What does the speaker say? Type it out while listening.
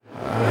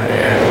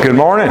Good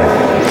morning.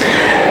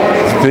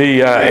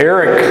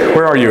 Eric,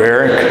 where are you,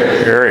 Eric?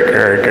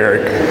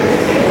 Eric.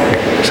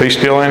 Is he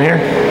still in here?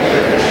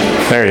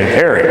 There you are.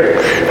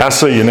 Eric, I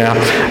see you now.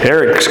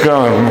 Eric's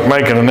going to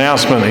make an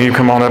announcement. You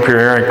come on up here,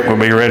 Eric. We'll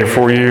be ready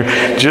for you.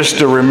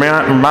 Just a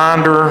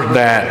reminder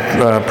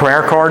that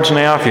prayer cards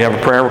now, if you have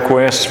a prayer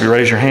request, if you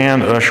raise your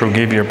hand, the usher will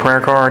give you a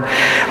prayer card.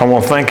 I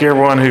want to thank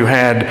everyone who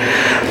had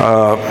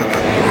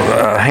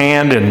a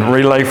hand in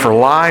Relay for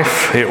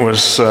Life. It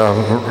was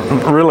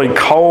really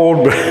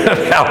cold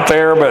out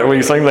there, but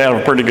we seem to have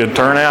a pretty good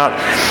turnout.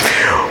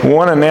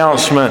 One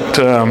announcement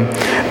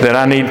that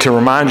I need to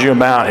remind you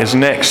about is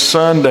next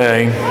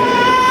Sunday.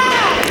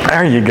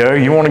 There you go.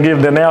 You want to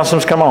give the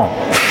announcements? Come on.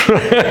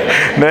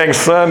 Next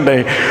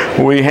Sunday,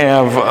 we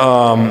have,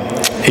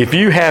 if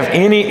you have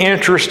any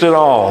interest at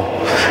all,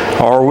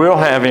 or will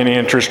have any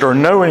interest, or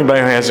know anybody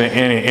who has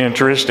any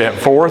interest, at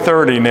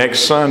 4:30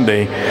 next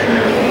Sunday,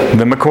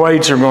 the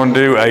McQuaids are going to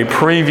do a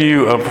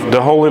preview of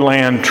the Holy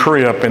Land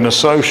trip in the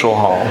social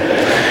hall.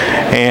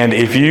 And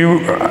if you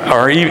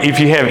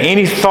have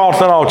any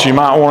thought at all that you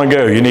might want to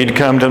go, you need to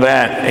come to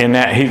that, and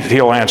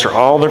he'll answer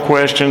all the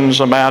questions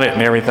about it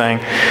and everything.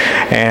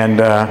 And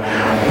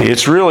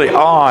it's really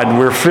odd.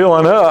 We're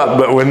filling up,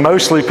 but with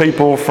mostly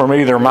people from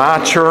either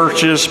my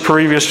churches,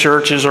 previous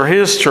churches, or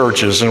his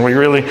churches. And we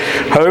really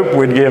hope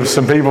we'd give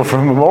some people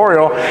from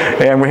Memorial,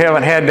 and we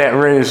haven't had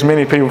as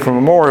many people from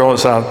Memorial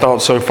as I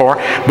thought so far.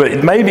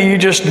 But maybe you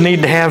just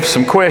need to have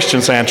some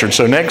questions answered.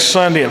 So next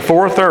Sunday at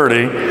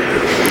 4:30,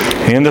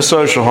 in the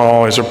social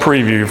hall is a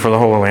preview for the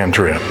Holy Land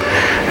trip.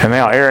 And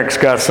now Eric's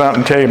got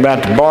something to tell you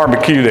about the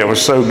barbecue that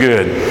was so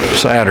good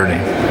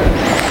Saturday.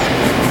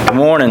 Good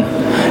morning.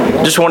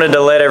 Just wanted to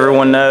let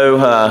everyone know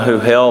who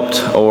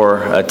helped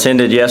or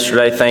attended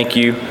yesterday. Thank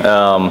you.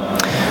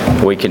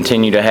 We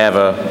continue to have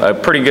a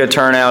pretty good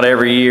turnout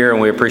every year, and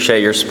we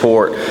appreciate your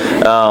support.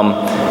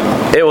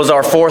 It was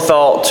our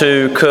forethought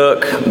to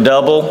cook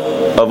double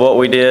of what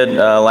we did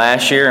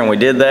last year, and we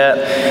did that.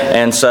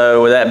 And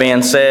so with that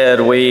being said,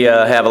 we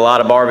have a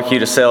lot of barbecue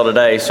to sell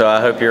today, so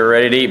I hope you're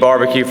ready to eat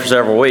barbecue for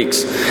several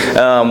weeks.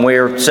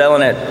 We're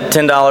selling at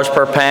 $10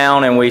 per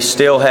pound, and we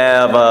still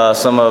have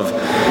some of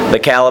the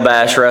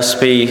Calabash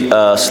recipe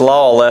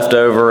slaw left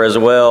over as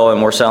well,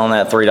 and we're selling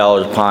that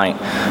 $3 a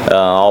pint.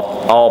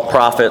 All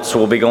profits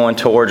will be going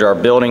towards our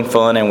building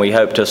fund, and we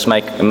hope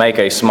to make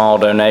a small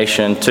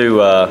donation to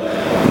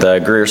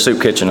the Greer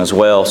Soup Kitchen as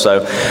well.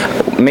 So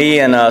me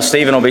and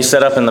Stephen will be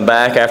set up in the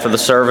back after the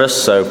service,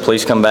 so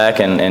please come back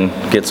and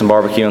get some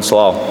barbecue and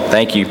slaw.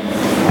 Thank you.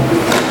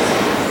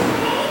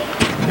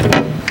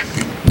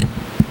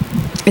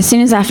 As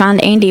soon as I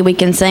find Andy, we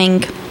can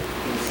sing.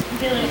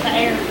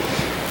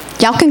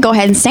 Y'all can go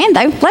ahead and stand,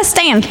 though. Let's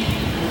stand.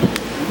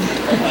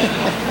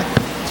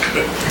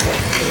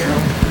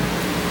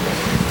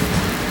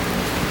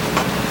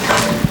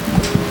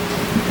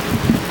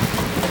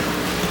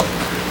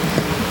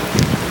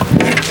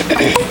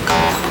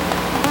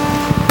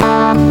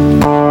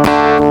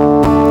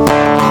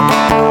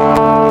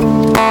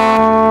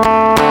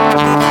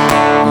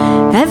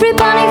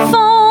 Everybody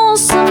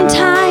falls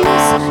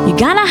sometimes. You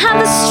gotta have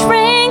the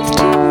strength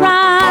to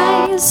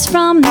rise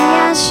from the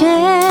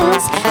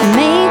ashes and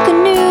make a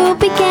new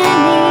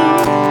beginning.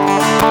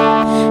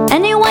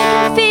 Anyone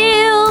can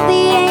feel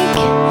the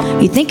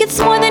ache. You think it's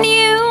more than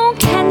you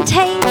can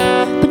take,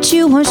 but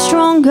you are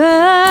stronger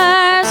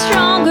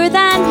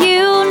than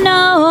you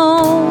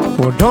know.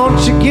 Well, don't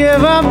you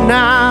give up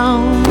now.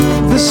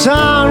 The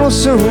sun will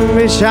soon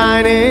be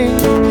shining.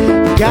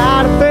 You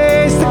gotta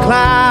face the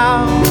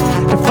cloud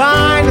to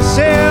find a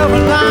silver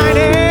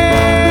lining.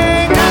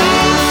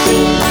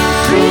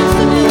 Dreams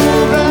to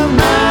move the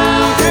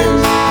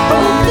mountains,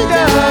 hope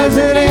that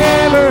doesn't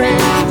ever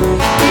end,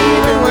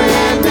 even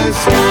when the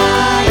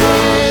sky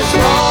is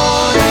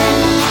falling.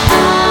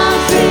 I'll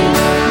see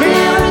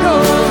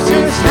miracles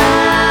just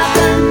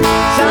happen.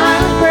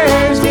 Silent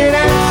prayers get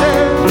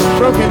answered.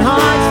 Broken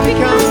hearts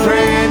become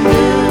brand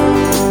new.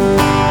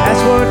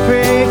 That's what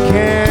faith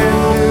can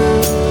do.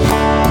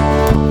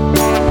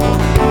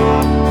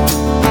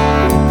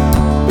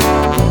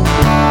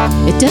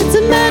 It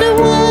doesn't matter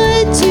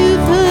what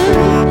you've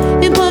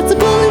heard.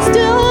 Impossible is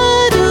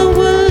not a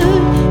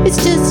word. It's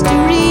just a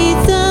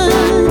reason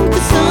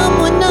for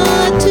someone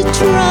not to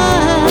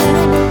try.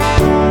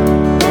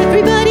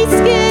 Everybody's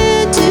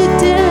scared to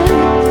death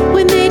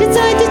when they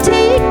decide to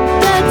take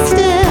that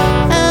step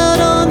out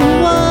on the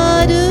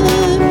water.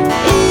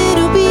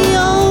 It'll be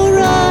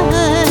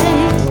alright.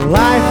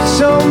 Life is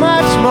so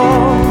much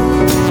more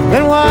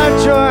than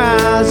what your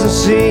eyes are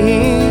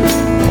seeing.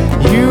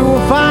 You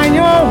will find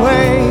your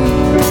way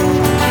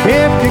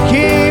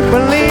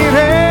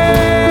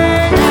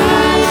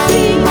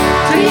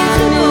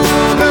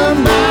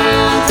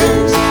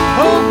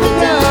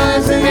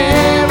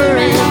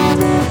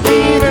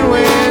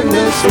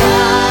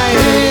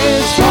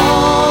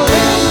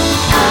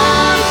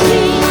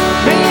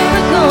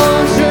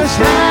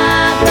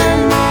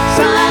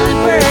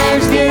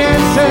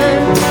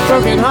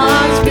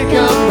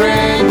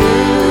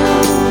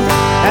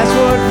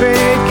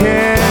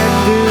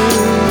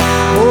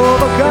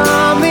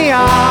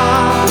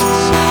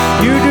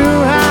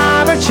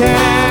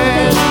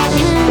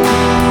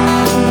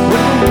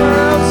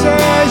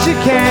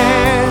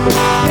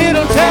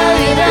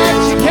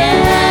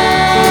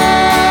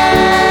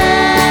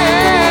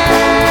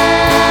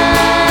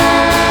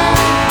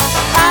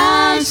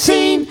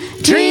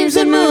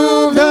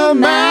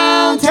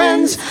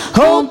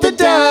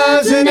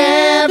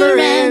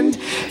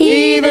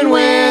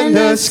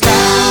the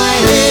sky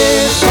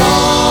is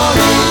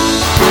falling.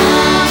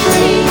 I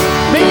see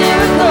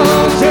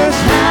miracles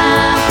just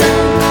happen.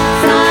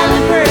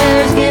 Silent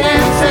prayers get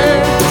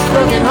answered.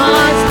 Broken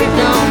hearts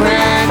become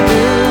brand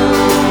new.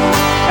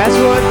 That's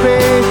what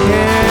faith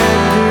can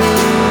do.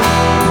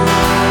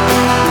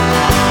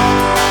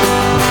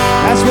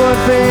 That's what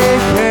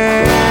faith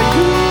can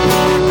do.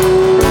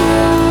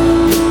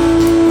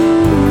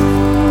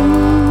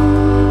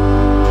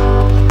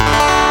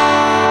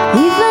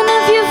 Even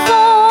if you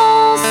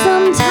fall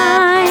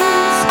sometimes,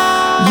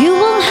 you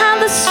will have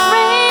the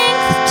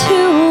strength to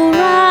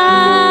rise.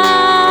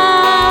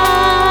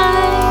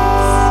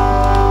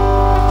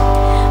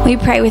 Will you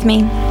pray with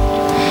me?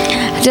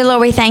 Dear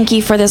Lord, we thank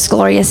you for this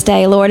glorious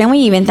day, Lord, and we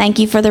even thank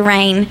you for the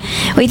rain.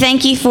 We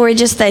thank you for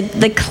just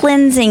the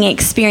cleansing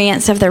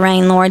experience of the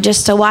rain, Lord,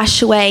 just to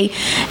wash away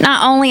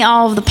not only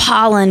all of the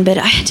pollen, but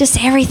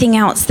just everything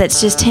else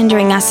that's just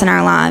hindering us in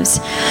our lives.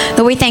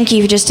 Lord, we thank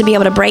you just to be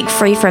able to break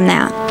free from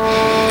that.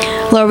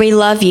 Lord, we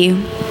love you,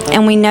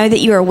 and we know that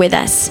you are with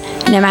us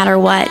no matter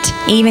what,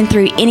 even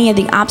through any of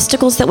the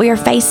obstacles that we are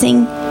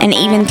facing, and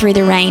even through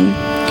the rain.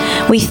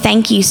 We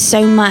thank you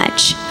so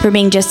much for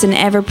being just an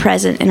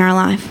ever-present in our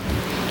life.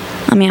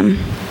 Amen.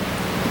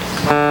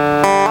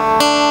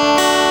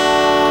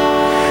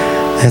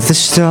 At the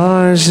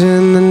stars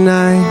in the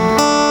night,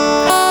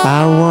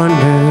 I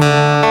wonder.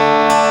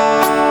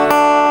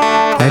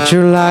 At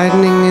your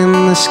lightning in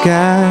the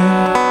sky,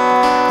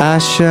 I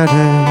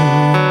shudder.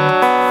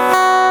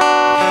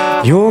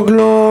 Your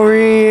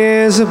glory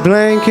is a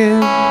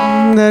blanket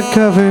that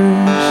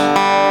covers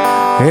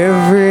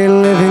every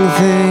living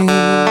thing.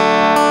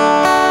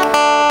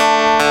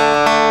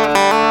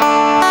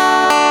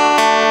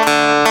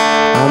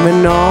 I'm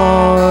in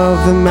awe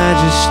of the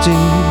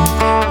majesty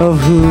of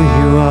who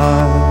you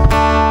are.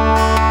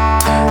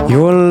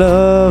 Your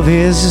love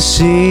is a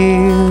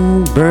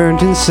seal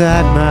burned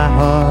inside my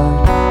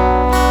heart.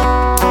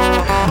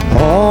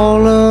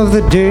 All of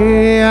the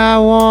day I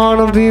want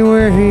to be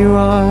where you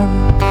are,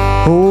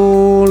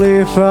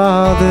 Holy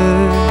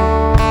Father.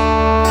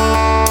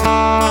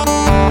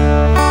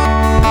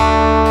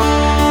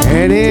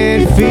 And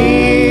it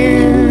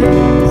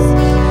feels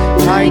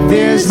like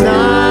there's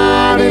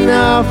not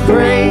enough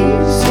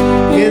praise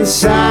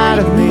inside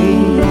of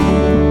me.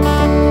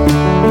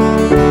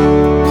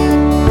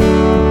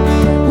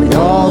 With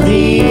all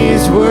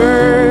these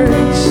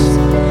words,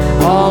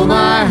 all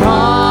my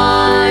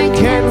heart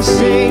can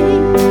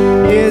sing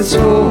is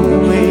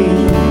holy.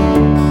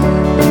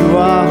 You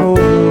are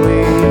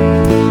holy.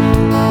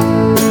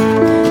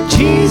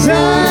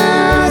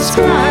 Jesus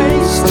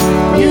Christ,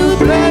 you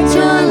bled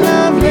your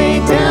love,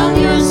 laid down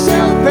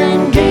yourself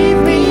and gave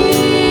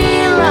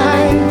me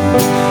life.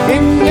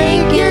 In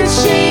naked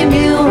shame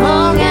you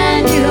hung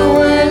and you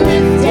were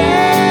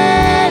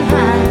lifted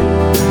high.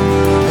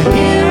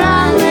 Here I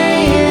lay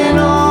in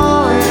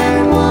awe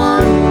and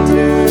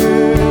wonder.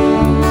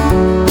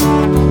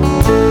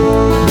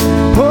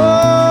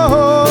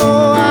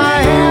 Oh,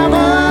 I am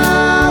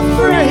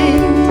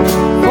afraid,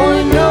 for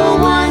no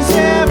one's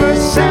ever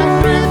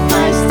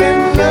sacrificed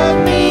and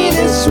loved me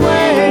this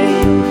way.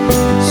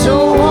 So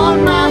on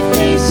my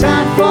face I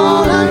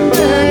fall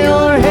under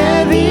your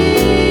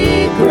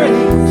heavy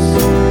grace.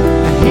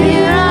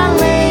 Here I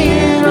lay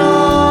in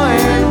awe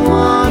and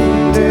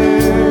wonder.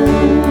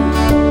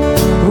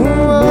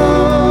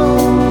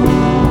 Whoa,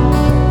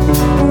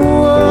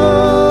 whoa,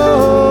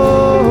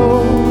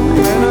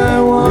 and I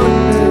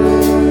wonder.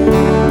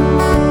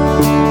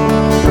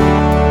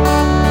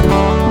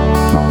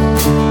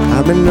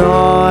 I'm in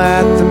awe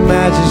at the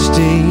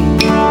majesty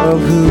of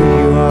who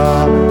you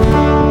are.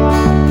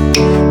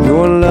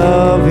 Your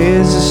love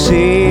is a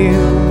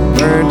seal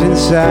burned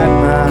inside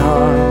my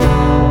heart.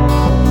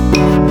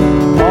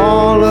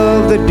 All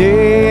of the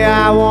day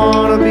I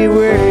want to be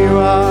where you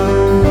are,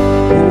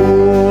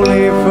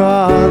 Holy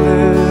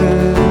Father.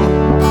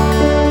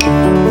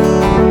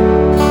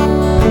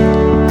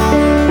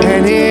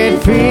 And it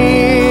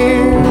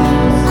feels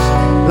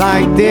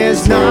like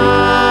there's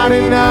not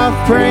enough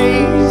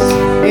praise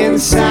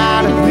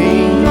inside of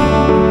me.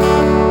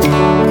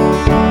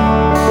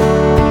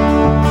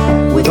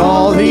 With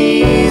all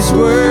these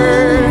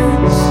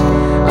words,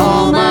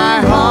 all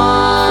my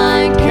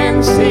heart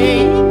can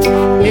sing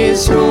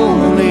is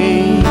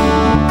holy.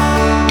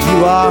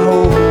 You are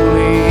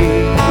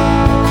holy.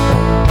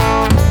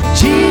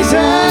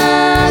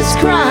 Jesus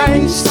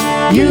Christ,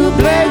 you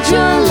bled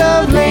your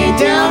love, laid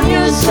down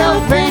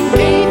yourself and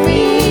gave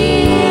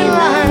me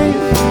life.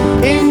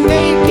 In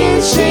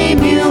naked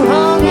shame you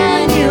hung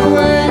and you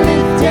were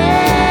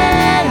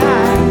lifted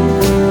high.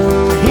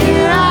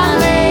 Here I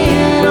lay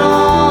in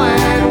awe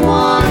and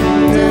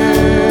wonder.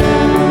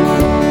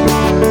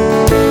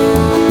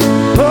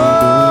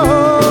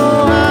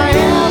 Oh, I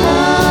am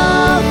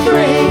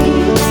afraid,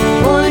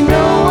 for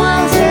no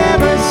one's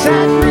ever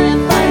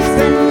sacrificed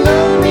and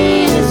loved me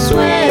this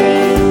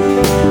way.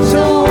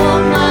 So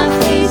on my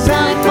face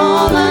I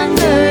fall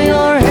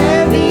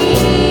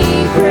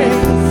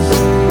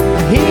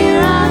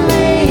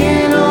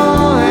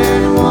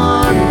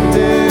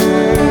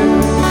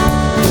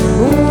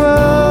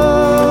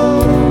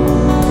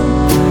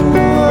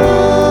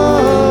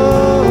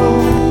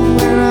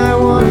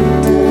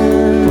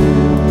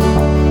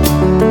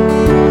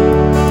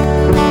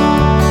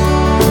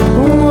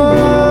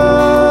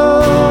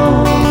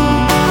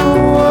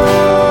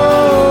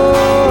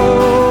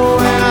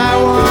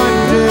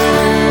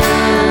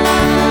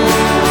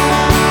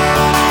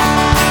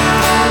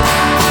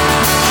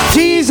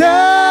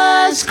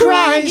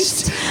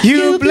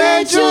You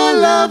pledged your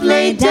love,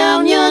 laid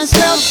down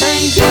yourself,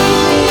 and gave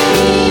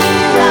me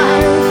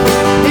life.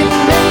 Then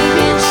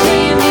baby, in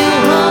shame you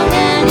hung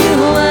and you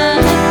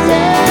were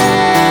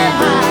lifted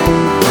high.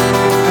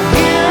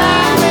 Here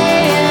I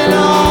lay in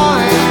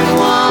awe and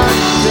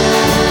wonder.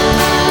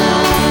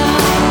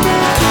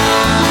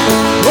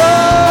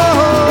 Whoa,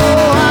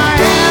 I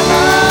am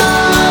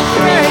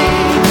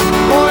afraid,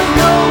 for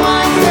no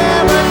one's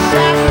ever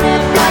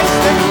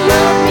sacrificed and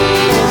loved me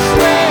this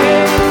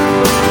way.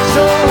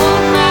 So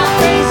on my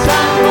face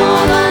I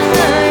fall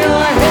under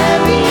your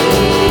heavy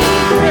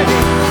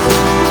grace.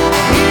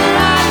 Here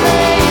I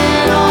lay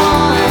it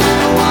all and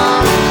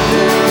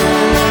wonder.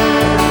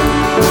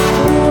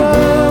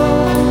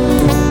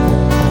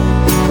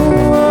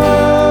 Whoa,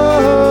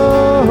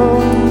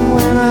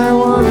 when I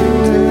wonder.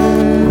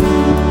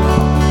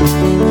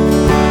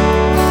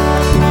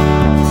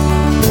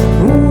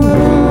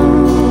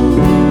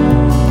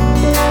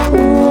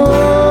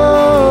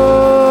 Whoa,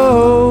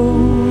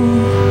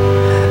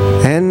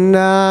 and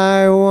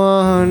I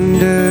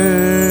wonder.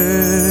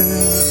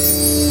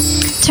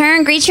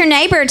 Turn, greet your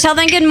neighbor, tell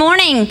them good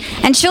morning.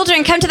 And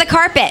children, come to the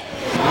carpet.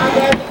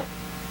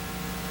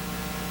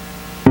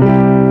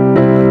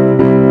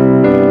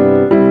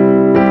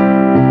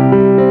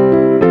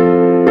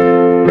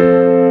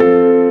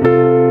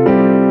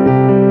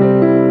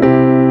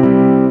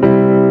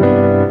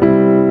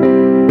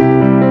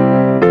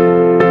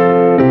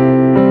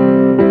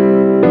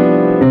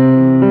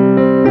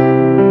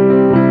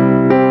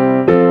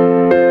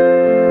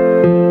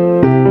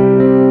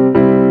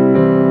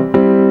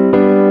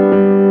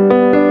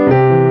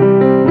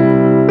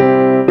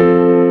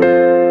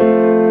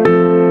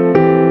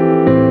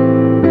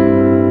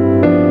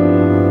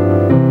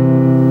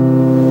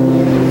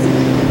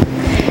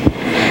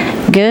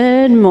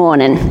 Good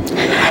morning.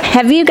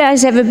 Have you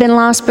guys ever been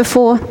lost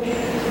before?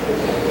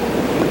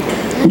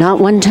 Not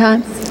one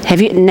time?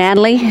 Have you,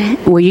 Natalie,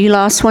 were you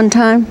lost one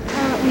time?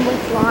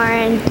 With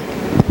Lauren.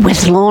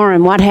 With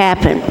Lauren, what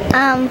happened?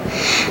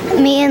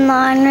 Me and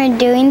Lauren were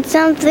doing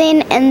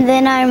something, and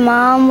then our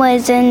mom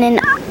was in an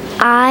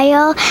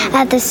aisle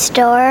at the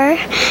store,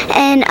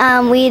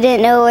 and we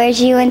didn't know where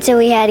she went, so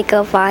we had to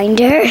go find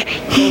her.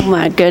 Oh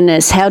my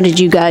goodness, how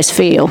did you guys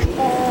feel?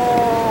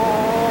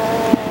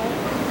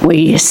 Were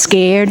you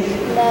scared?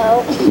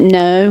 No.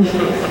 No?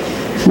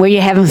 Were you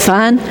having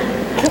fun?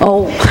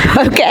 Oh,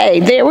 okay,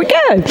 there we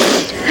go.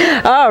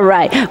 All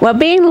right. Well,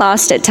 being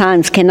lost at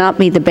times cannot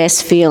be the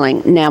best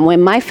feeling. Now,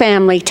 when my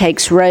family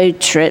takes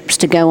road trips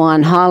to go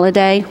on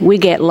holiday, we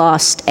get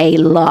lost a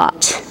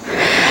lot.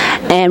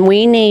 And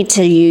we need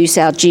to use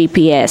our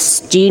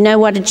GPS. Do you know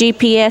what a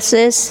GPS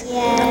is?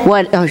 Yeah.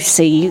 What? Oh,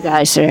 see, you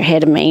guys are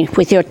ahead of me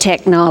with your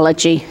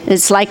technology.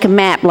 It's like a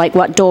map, like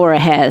what Dora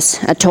has,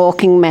 a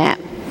talking map.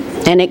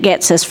 And it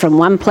gets us from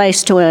one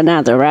place to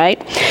another,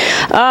 right?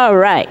 All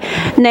right.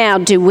 Now,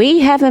 do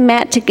we have a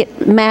map to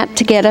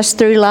get us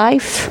through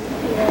life?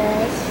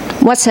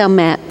 Yes. What's our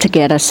map to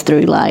get us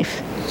through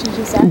life?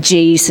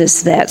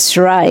 Jesus, that's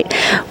right.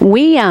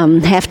 We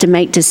have to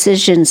make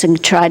decisions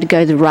and try to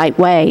go the right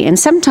way. And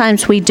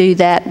sometimes we do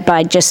that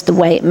by just the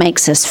way it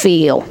makes us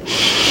feel.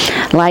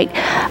 Like,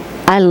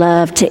 I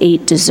love to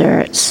eat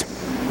desserts.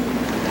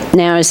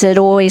 Now, is it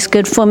always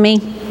good for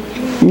me?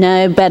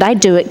 No, but I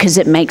do it because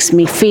it makes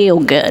me feel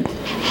good.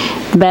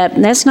 But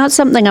that's not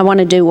something I want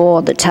to do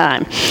all the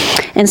time.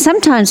 And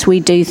sometimes we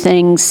do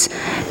things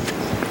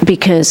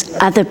because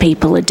other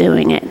people are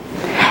doing it.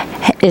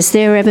 Has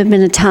there ever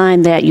been a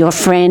time that your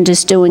friend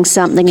is doing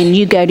something and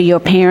you go to your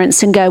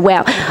parents and go,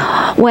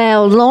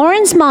 well,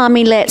 Lauren's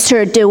mommy lets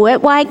her do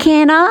it, why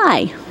can't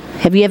I?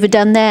 Have you ever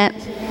done that?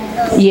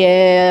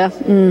 Yeah,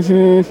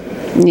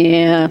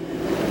 yeah.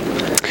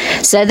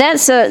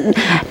 So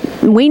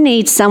we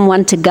need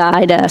someone to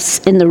guide us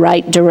in the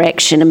right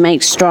direction and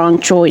make strong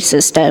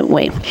choices, don't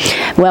we?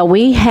 Well,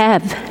 we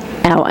have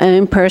our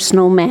own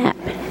personal map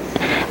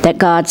that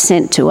God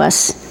sent to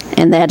us,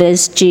 and that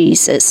is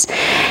Jesus.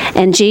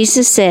 And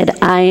Jesus said,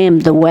 I am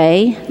the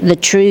way, the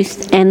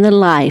truth, and the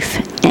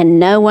life, and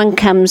no one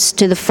comes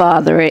to the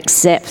Father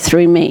except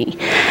through me.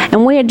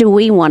 And where do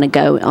we want to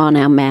go on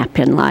our map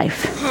in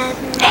life?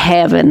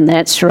 Heaven,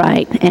 that's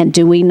right. And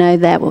do we know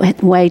that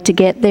way to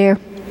get there?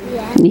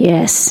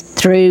 Yes.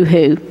 Through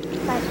who?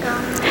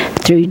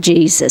 Through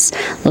Jesus.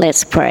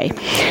 Let's pray.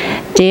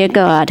 Dear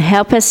God,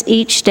 help us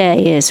each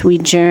day as we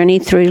journey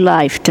through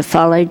life to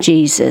follow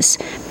Jesus,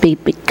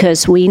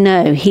 because we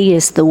know He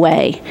is the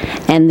way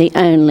and the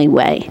only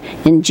way.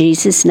 In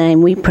Jesus'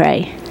 name we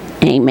pray.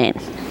 Amen.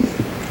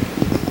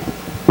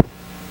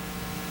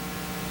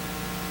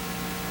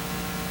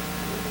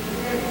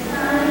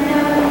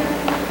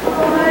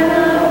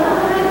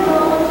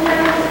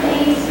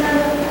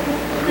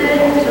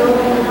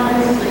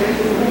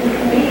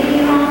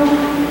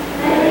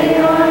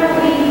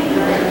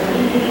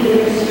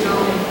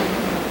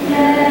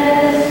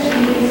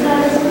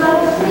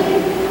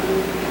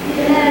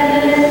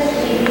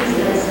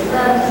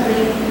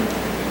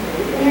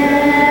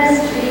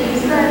 Yes,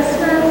 Jesus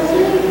loves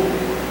me.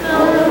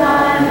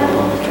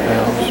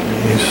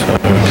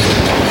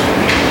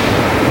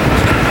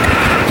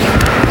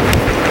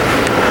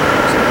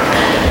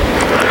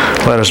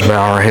 Let us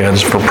bow our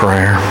heads for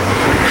prayer.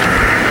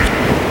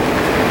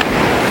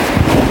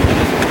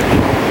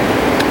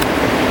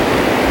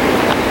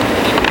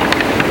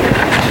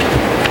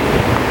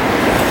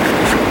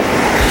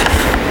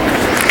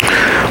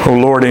 O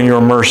Lord, in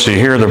your mercy,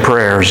 hear the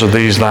prayers of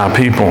these thy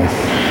people.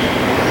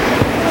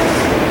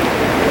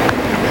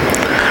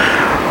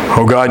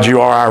 O God, you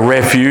are our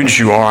refuge,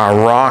 you are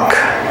our rock,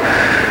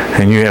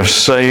 and you have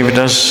saved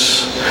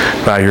us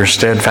by your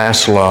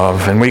steadfast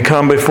love. And we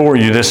come before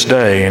you this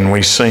day and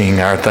we sing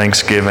our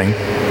thanksgiving.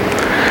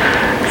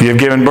 You have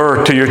given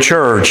birth to your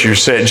church. You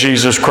set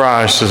Jesus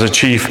Christ as a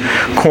chief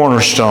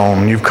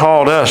cornerstone. You've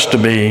called us to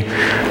be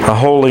a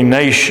holy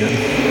nation.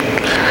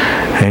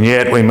 And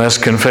yet we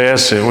must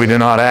confess that we do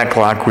not act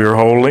like we are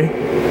holy.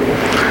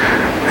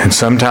 And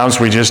sometimes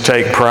we just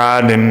take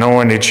pride in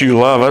knowing that you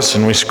love us,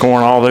 and we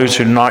scorn all those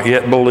who do not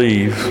yet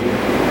believe.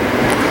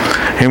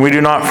 And we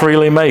do not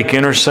freely make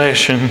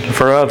intercession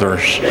for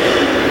others.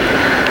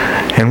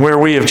 And where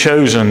we have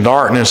chosen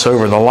darkness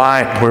over the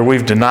light, where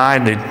we've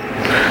denied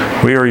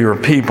that we are your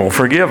people,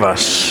 forgive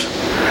us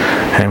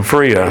and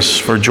free us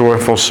for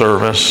joyful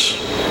service.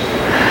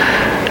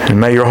 And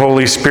may your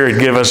Holy Spirit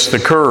give us the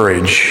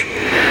courage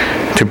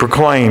to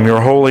proclaim your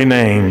holy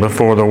name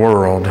before the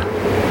world.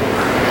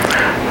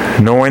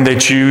 Knowing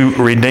that you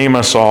redeem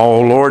us all,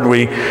 O Lord,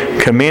 we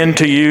commend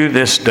to you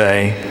this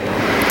day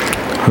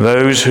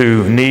those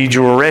who need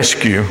your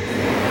rescue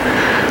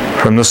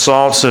from the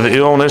assaults of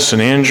illness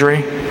and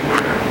injury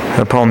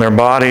upon their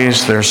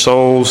bodies, their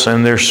souls,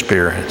 and their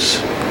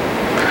spirits.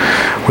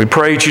 We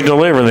pray that you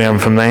deliver them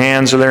from the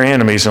hands of their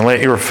enemies and let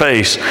your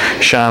face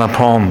shine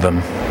upon them.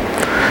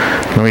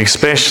 And we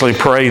especially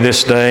pray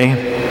this day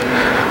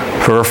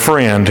for a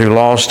friend who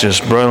lost his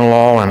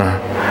brother-in-law in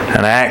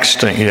an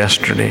accident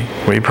yesterday.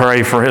 We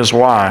pray for his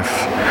wife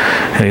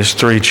and his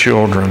 3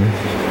 children.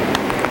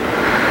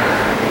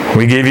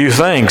 We give you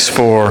thanks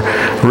for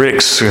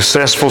Rick's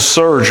successful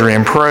surgery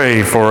and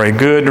pray for a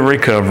good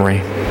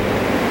recovery.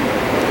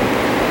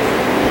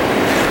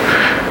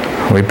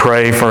 We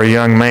pray for a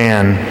young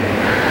man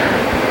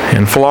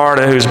in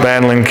Florida who's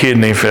battling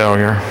kidney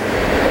failure.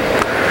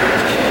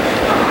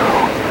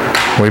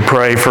 We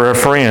pray for a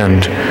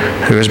friend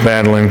who is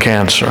battling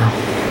cancer.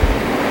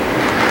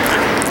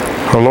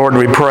 Oh Lord,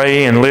 we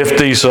pray and lift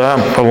these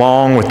up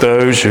along with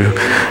those who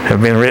have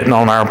been written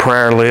on our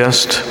prayer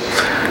list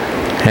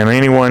and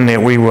anyone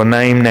that we will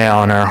name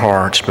now in our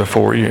hearts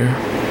before you.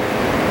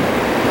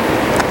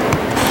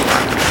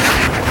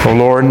 Oh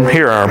Lord,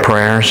 hear our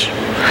prayers,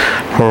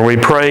 for we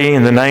pray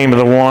in the name of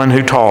the one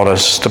who taught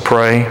us to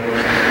pray.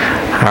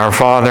 Our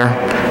Father,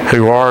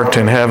 who art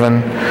in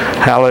heaven,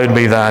 hallowed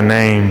be thy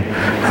name.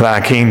 Thy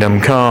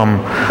kingdom come,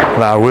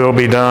 thy will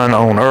be done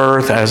on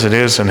earth as it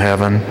is in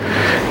heaven.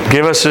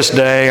 Give us this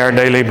day our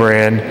daily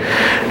bread,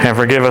 and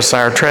forgive us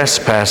our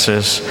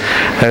trespasses,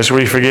 as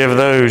we forgive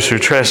those who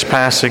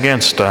trespass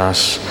against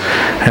us.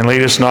 And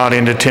lead us not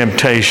into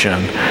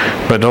temptation,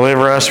 but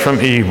deliver us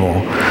from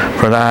evil.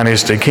 For thine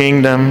is the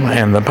kingdom,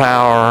 and the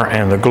power,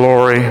 and the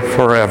glory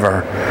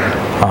forever.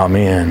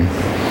 Amen.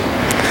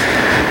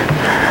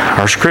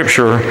 Our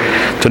scripture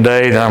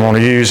today that I'm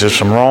going to use is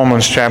from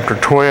Romans chapter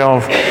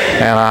 12,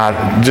 and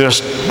I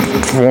just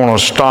want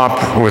to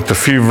stop with a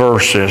few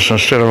verses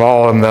instead of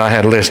all of them that I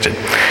had listed.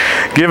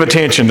 Give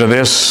attention to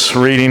this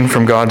reading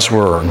from God's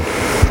Word.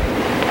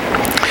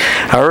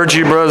 I urge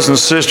you, brothers and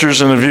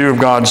sisters, in the view of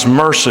God's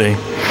mercy,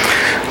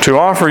 to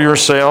offer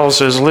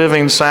yourselves as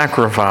living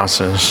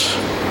sacrifices,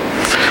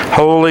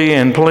 holy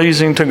and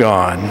pleasing to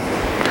God,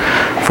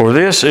 for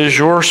this is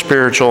your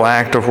spiritual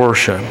act of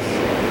worship.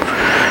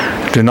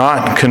 Do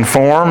not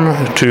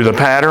conform to the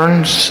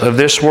patterns of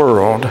this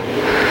world,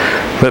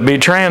 but be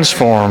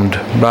transformed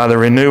by the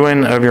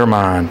renewing of your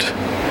mind.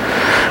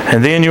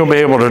 And then you'll be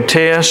able to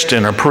test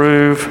and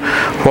approve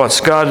what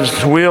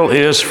God's will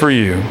is for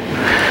you,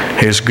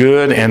 His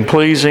good and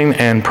pleasing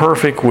and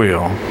perfect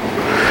will.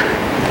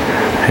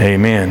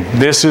 Amen.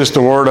 This is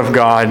the word of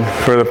God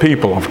for the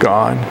people of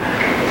God.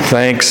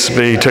 Thanks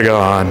be to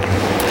God.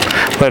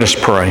 Let us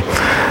pray.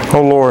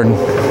 Oh Lord,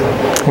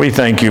 we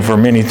thank you for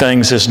many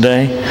things this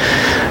day.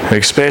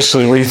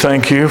 Especially we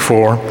thank you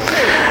for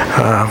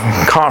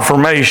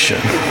confirmation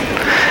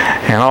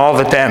and all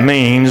that that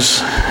means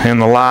in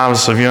the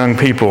lives of young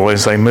people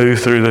as they move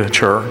through the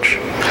church.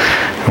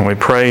 And we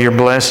pray your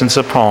blessings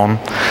upon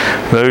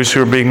those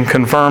who are being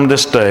confirmed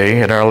this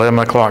day at our 11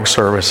 o'clock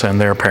service and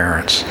their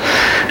parents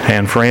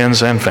and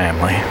friends and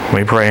family.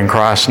 We pray in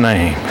Christ's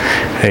name.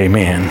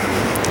 Amen.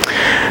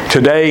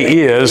 Today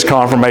is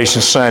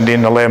Confirmation Sunday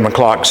in the 11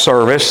 o'clock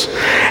service,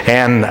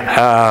 and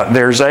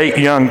there's 8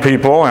 young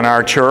people in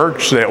our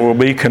church that will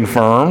be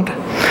confirmed.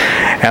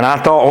 And I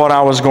thought what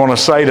I was going to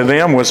say to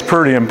them was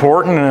pretty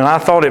important, and I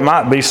thought it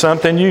might be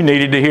something you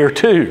needed to hear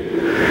too.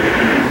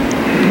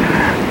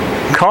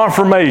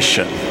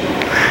 Confirmation.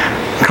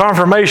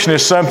 Confirmation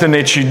is something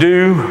that you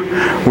do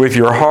with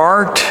your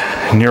heart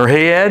and your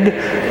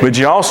head, but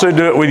you also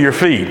do it with your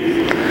feet.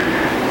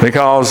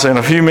 because in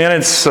a few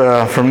minutes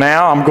from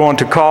now, I'm going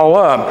to call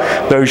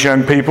up those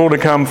young people to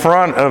come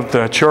front of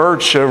the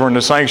church over in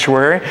the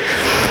sanctuary,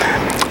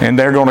 and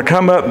they're going to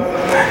come up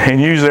and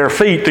use their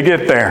feet to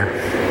get there.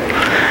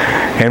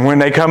 And when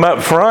they come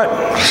up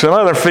front, some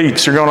other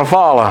feet are going to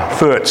follow,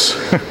 foots.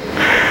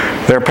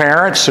 Their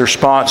parents, their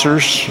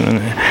sponsors,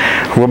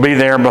 will be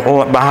there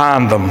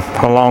behind them,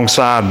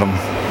 alongside them.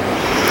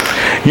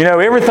 You know,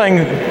 every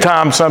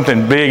time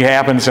something big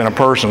happens in a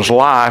person's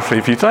life,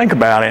 if you think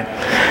about it,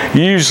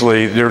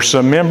 usually there's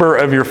some member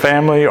of your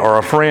family or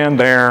a friend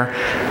there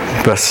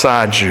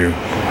beside you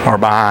or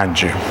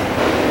behind you.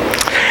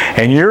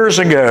 And years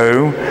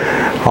ago,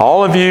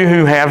 all of you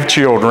who have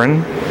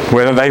children,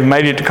 whether they've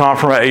made it to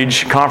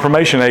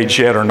confirmation age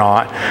yet or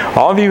not,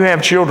 all of you who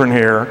have children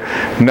here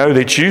know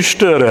that you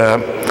stood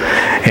up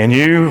and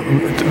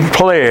you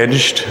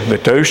pledged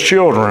that those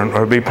children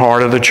would be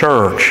part of the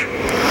church.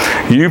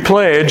 You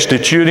pledged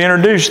that you'd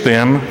introduce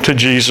them to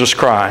Jesus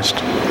Christ.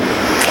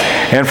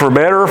 And for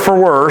better or for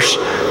worse,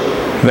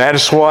 that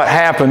is what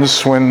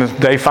happens when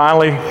they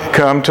finally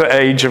come to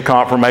age of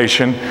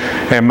confirmation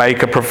and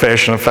make a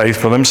profession of faith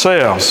for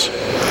themselves.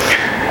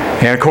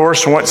 And of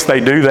course, once they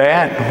do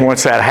that,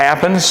 once that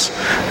happens,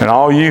 and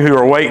all you who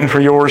are waiting for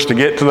yours to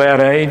get to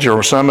that age,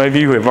 or some of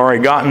you who have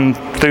already gotten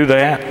through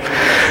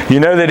that, you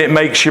know that it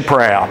makes you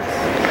proud.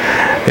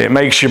 It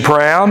makes you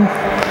proud,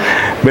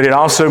 but it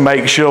also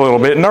makes you a little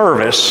bit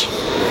nervous.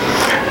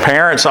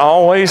 Parents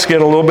always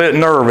get a little bit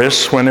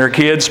nervous when their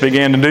kids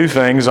begin to do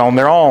things on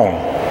their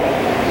own.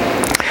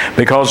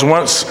 Because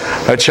once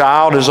a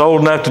child is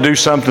old enough to do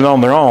something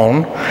on their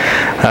own,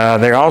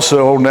 they're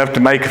also old enough to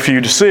make a few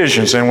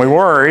decisions. And we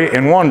worry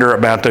and wonder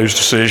about those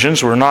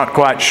decisions. We're not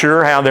quite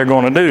sure how they're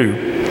going to do.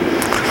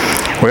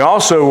 We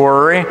also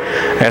worry,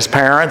 as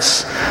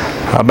parents,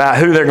 about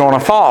who they're going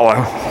to follow.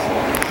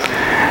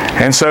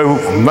 And so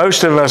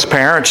most of us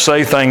parents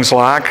say things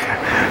like,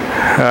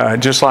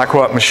 just like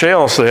what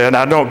Michelle said,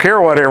 I don't care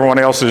what everyone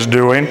else is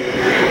doing.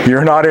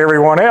 You're not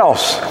everyone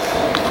else.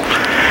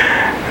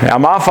 Now,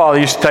 my father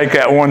used to take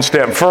that one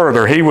step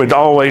further. He would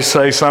always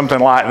say something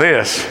like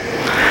this: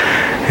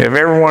 if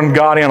everyone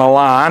got in a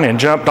line and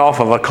jumped off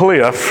of a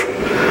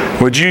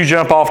cliff, would you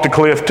jump off the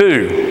cliff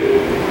too?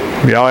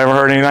 Have y'all ever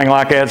heard anything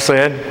like that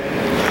said?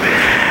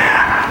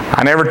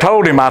 I never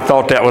told him I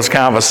thought that was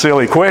kind of a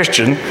silly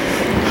question.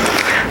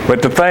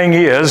 But the thing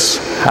is,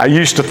 I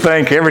used to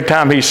think every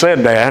time he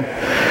said that,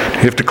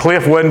 if the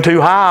cliff wasn't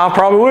too high, I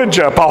probably would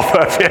jump off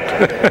of it.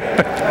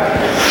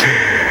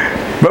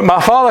 But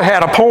my father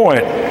had a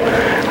point.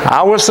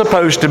 I was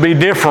supposed to be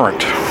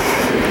different.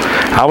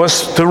 I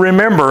was to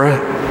remember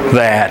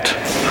that.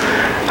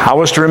 I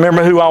was to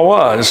remember who I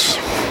was.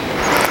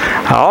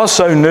 I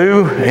also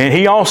knew, and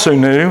he also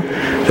knew,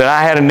 that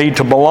I had a need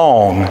to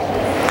belong.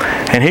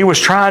 And he was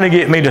trying to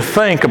get me to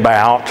think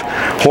about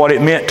what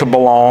it meant to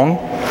belong,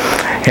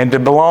 and to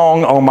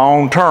belong on my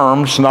own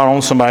terms, not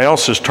on somebody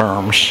else's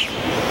terms.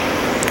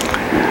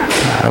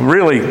 A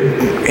really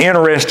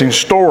interesting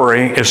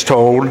story is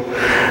told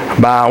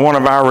by one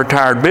of our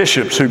retired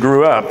bishops who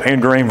grew up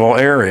in Greenville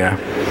area.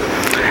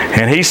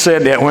 And he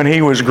said that when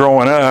he was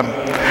growing up,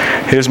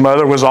 his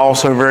mother was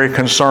also very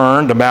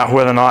concerned about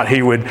whether or not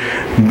he would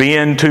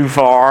bend too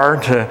far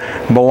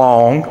to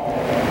belong.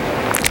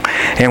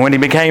 And when he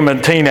became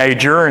a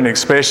teenager, and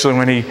especially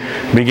when he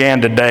began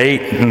to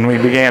date and we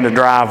began to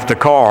drive the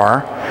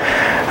car,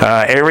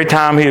 every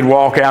time he'd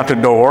walk out the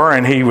door,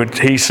 and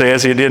he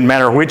says it didn't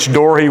matter which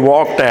door he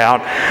walked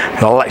out,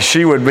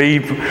 she would be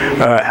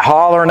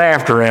hollering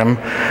after him,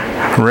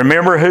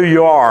 "Remember who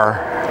you are."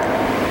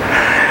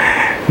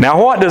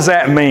 Now, what does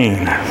that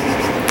mean?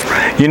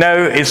 You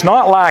know, it's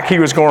not like he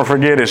was going to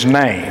forget his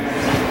name.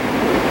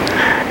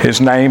 His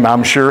name,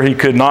 I'm sure he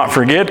could not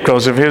forget,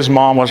 because if his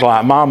mom was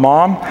like my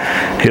mom,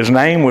 his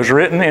name was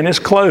written in his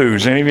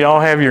clothes. Any of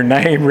y'all have your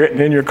name written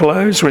in your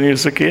clothes when you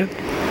was a kid?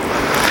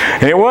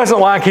 And it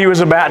wasn't like he was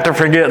about to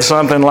forget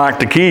something like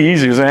the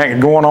keys. He was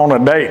going on a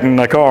date in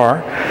the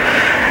car.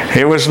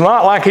 It was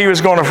not like he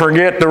was going to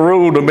forget the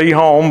rule to be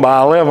home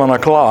by 11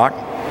 o'clock.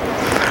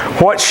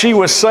 What she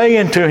was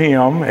saying to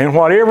him, and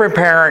what every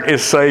parent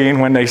is saying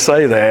when they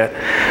say that,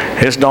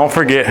 is don't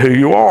forget who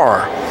you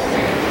are.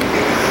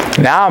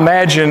 Now, I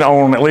imagine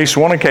on at least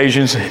one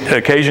occasion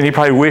he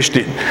probably wished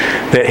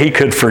that he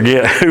could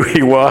forget who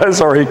he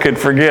was, or he could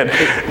forget,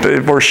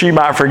 or she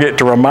might forget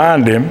to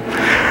remind him.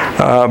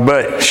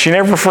 But she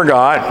never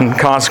forgot, and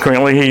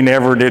consequently he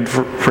never did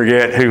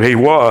forget who he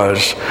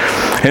was.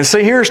 And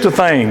see, here's the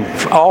thing,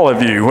 all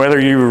of you, whether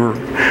you're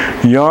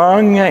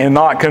young and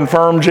not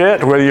confirmed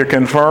yet, whether you're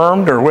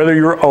confirmed or whether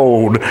you're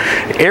old,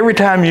 every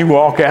time you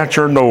walk out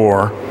your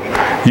door,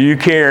 you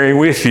carry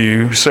with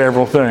you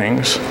several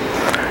things.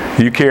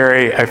 You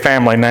carry a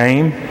family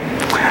name,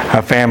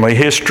 a family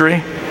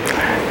history,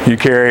 you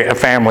carry a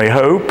family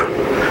hope,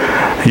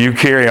 you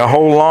carry a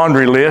whole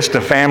laundry list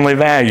of family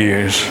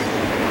values.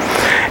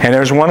 And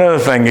there's one other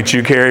thing that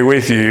you carry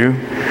with you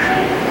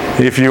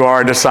if you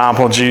are a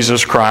disciple of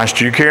Jesus Christ.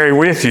 You carry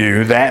with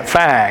you that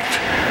fact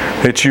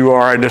that you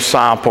are a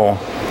disciple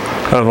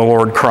of the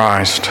Lord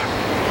Christ.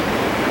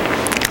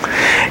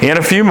 In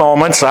a few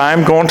moments,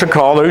 I'm going to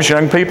call those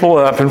young people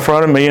up in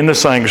front of me in the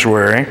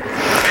sanctuary,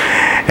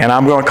 and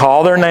I'm going to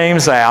call their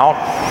names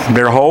out,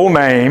 their whole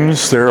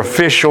names, their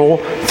official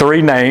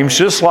 3 names,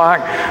 just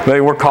like they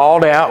were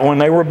called out when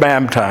they were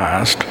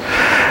baptized.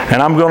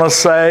 And I'm going to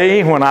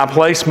say, when I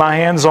place my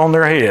hands on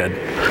their head,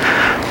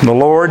 the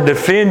Lord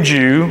defend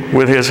you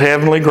with His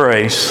heavenly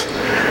grace,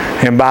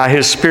 and by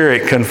His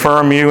Spirit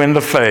confirm you in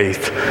the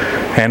faith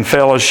and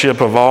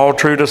fellowship of all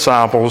true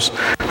disciples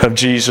of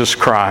Jesus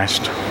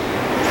Christ.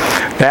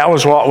 That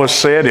was what was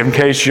said, in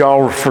case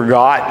y'all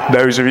forgot,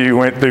 those of you who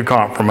went through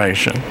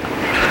confirmation.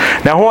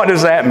 Now, what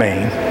does that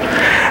mean?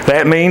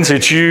 That means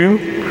that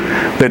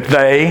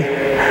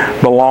they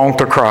belong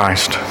to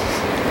Christ.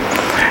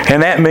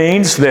 And that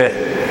means that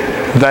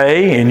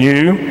they and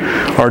you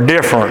are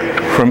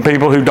different from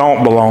people who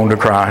don't belong to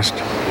Christ.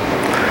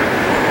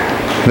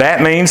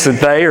 That means that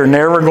they are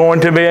never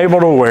going to be able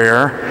to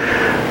wear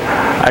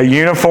a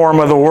uniform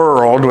of the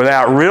world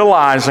without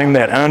realizing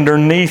that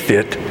underneath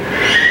it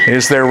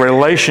is their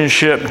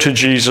relationship to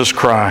Jesus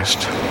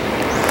Christ.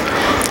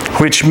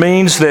 Which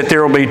means that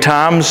there will be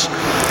times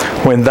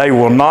when they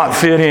will not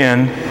fit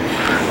in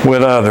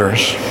with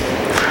others.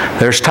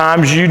 There's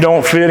times you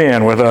don't fit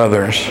in with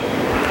others.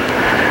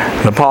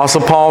 The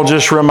Apostle Paul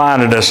just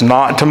reminded us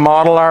not to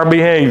model our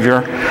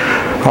behavior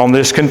on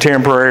this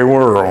contemporary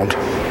world,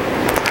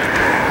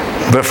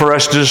 but for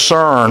us to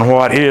discern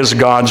what is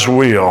God's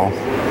will,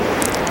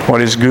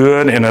 what is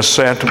good and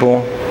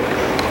acceptable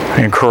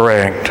and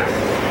correct.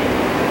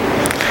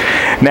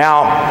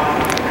 Now,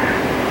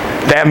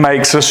 that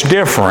makes us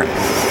different.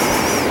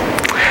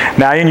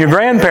 Now, in your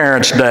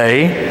grandparents'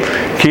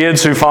 day,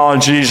 kids who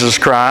followed Jesus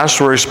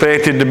Christ were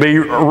expected to be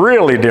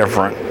really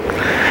different.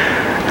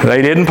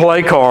 They didn't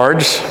play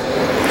cards.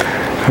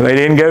 They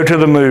didn't go to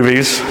the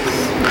movies.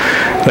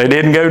 They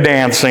didn't go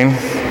dancing.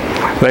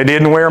 They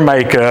didn't wear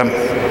makeup.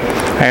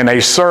 And they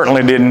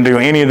certainly didn't do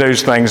any of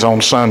those things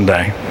on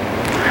Sunday.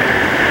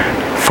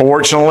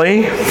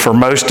 Fortunately, for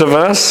most of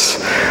us,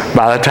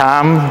 by the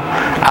time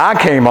I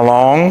came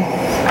along,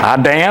 I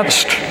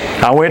danced,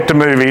 I went to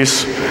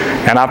movies,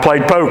 and I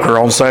played poker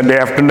on Sunday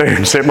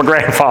afternoons at my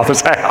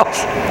grandfather's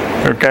house.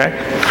 Okay?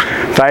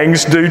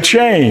 Things do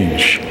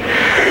change,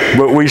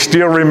 but we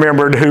still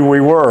remembered who we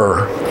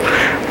were.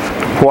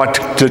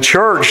 What the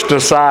church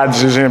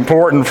decides is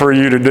important for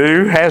you to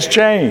do has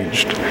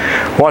changed.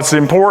 What's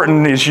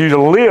important is you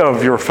to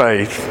live your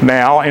faith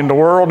now in the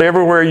world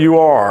everywhere you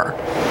are.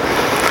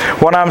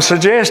 What I'm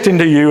suggesting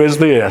to you is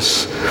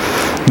this,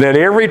 that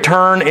every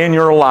turn in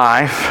your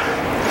life,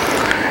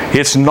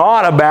 it's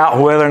not about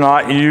whether or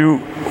not you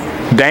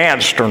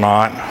danced or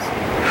not.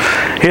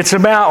 It's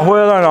about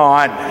whether or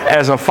not,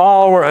 as a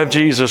follower of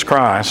Jesus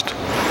Christ,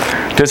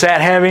 does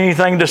that have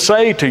anything to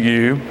say to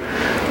you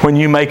when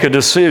you make a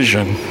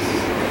decision?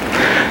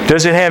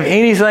 Does it have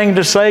anything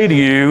to say to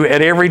you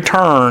at every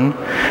turn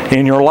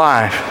in your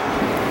life?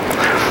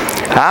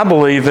 I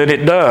believe that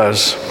it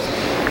does.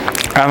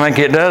 I think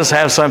it does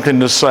have something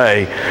to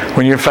say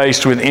when you're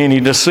faced with any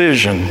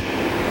decision.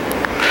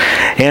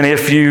 And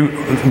if you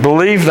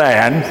believe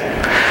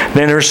that,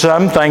 then there's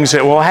some things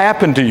that will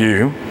happen to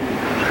you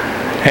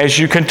as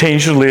you continue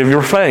to live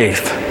your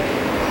faith.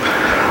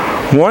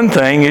 One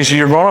thing is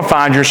you're going to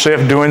find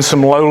yourself doing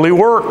some lowly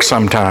work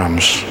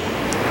sometimes.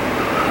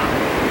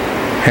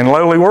 And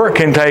lowly work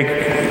can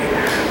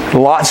take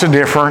lots of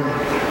different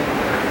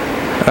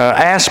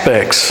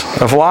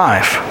aspects of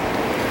life.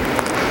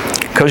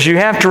 Because you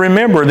have to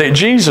remember that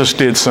Jesus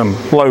did some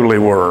lowly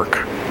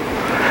work.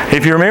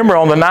 If you remember,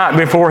 on the night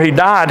before He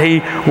died, He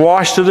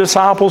washed the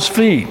disciples'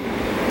 feet.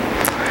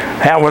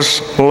 That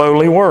was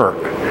lowly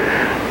work.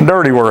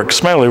 Dirty work,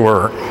 smelly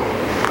work.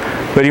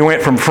 But He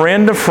went from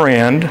friend to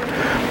friend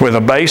with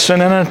a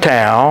basin and a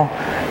towel,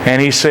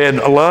 and He said,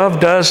 love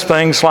does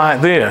things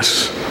like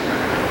this,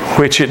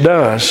 which it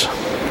does.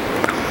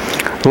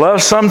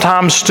 Love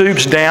sometimes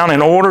stoops down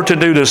in order to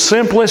do the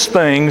simplest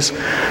things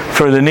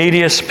for the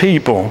neediest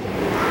people.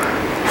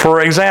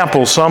 For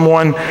example,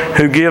 someone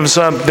who gives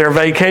up their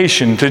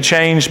vacation to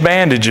change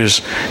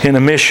bandages in a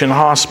mission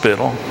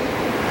hospital.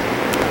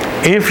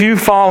 If you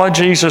follow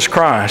Jesus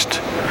Christ,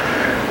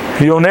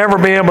 you'll never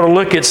be able to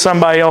look at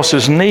somebody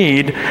else's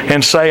need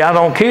and say, I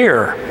don't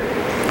care.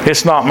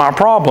 It's not my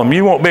problem.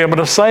 You won't be able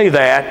to say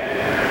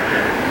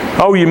that.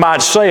 Oh, you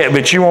might say it,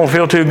 but you won't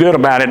feel too good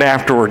about it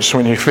afterwards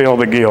when you feel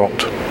the guilt.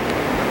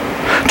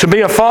 To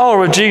be a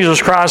follower of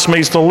Jesus Christ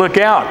means to look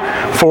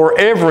out for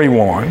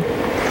everyone.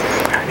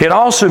 It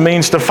also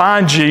means to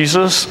find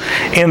Jesus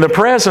in the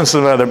presence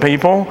of other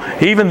people,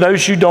 even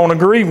those you don't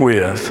agree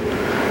with,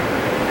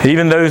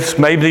 even those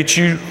maybe that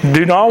you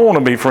do not want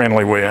to be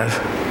friendly with.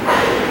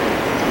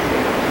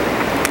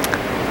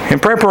 In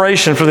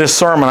preparation for this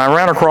sermon, I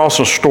ran across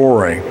a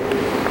story.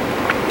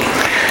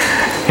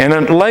 And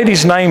the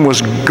lady's name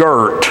was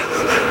Gert.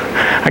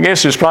 I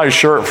guess it's probably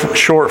short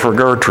for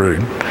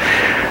Gertrude.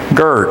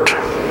 Gert.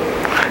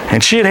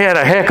 And she had had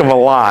a heck of a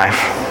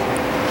life.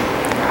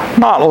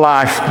 Not a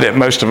life that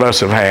most of us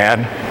have had,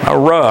 a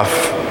rough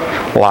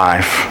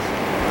life.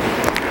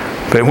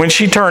 But when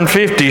she turned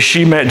 50,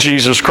 she met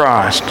Jesus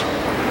Christ.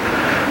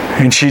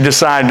 And she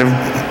decided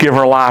to give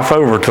her life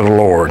over to the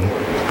Lord.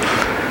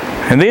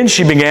 And then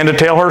she began to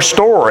tell her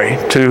story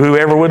to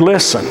whoever would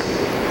listen.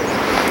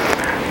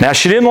 Now,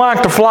 she didn't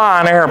like to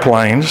fly in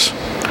airplanes,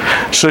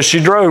 so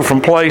she drove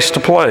from place to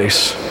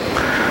place.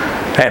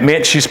 That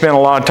meant she spent a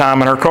lot of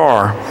time in her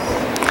car.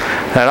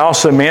 That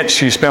also meant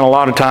she spent a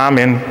lot of time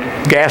in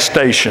gas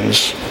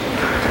stations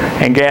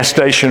and gas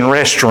station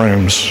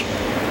restrooms.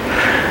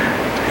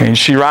 And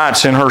she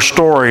writes in her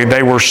story,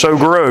 they were so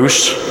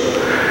gross,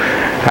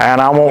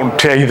 and I won't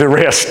tell you the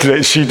rest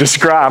that she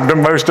described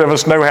them. Most of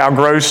us know how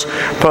gross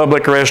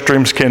public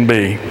restrooms can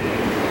be.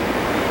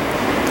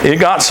 It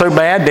got so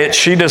bad that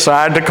she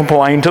decided to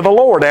complain to the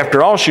Lord.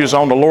 After all, she was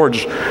on the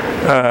Lord's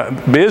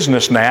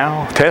business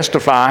now,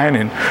 testifying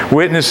and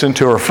witnessing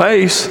to her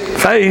faith.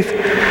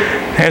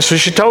 And so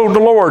she told the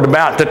Lord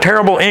about the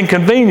terrible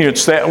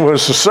inconvenience that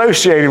was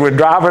associated with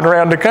driving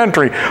around the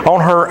country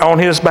on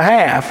His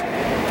behalf.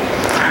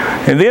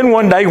 And then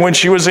one day when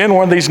she was in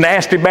one of these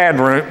nasty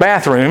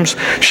bathrooms,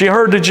 she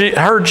heard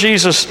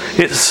Jesus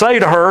say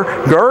to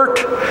her, "Gert,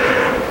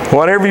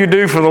 whatever you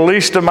do for the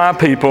least of my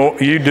people,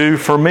 you do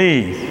for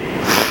me."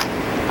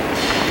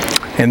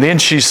 And then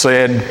she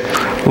said,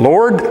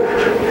 "Lord,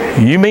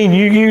 you mean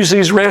you use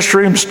these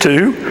restrooms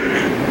too?"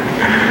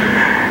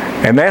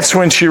 And that's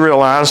when she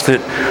realized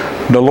that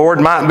the Lord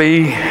might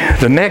be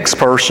the next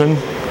person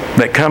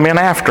that come in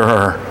after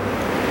her.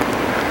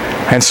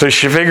 And so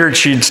she figured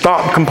she'd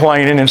stop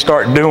complaining and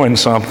start doing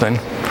something.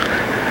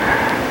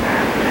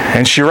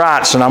 And she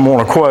writes, and I'm going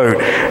to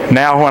quote,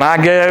 "Now when I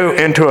go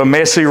into a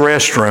messy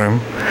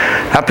restroom,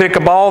 I pick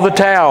up all the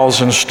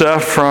towels and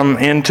stuff from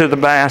into the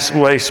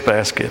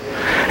wastebasket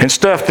and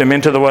stuff them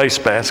into the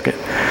wastebasket.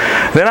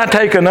 Then I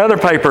take another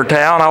paper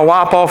towel and I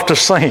wipe off the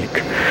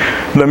sink,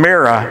 the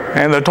mirror,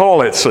 and the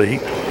toilet seat.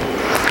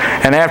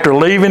 And after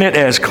leaving it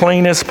as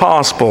clean as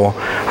possible,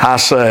 I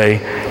say,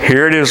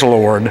 'Here it is,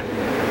 Lord.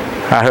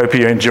 I hope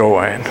you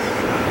enjoy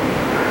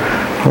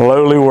it.'"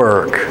 Lowly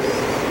work.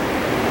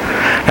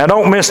 Now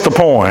don't miss the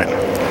point.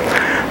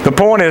 The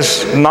point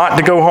is not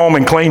to go home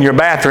and clean your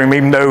bathroom,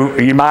 even though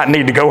you might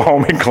need to go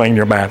home and clean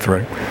your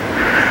bathroom.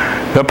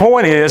 The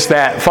point is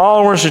that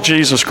followers of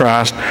Jesus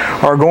Christ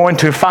are going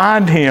to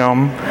find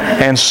Him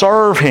and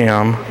serve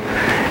Him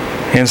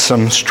in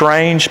some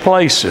strange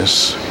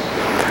places,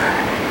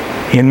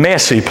 in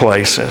messy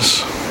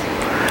places,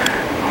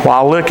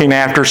 while looking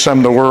after some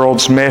of the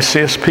world's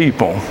messiest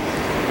people.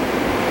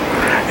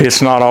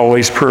 It's not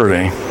always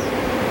pretty.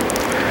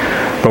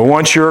 But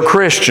once you're a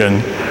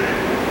Christian,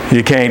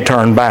 you can't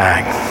turn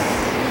back.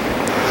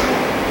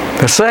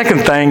 The second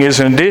thing is,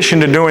 in addition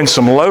to doing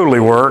some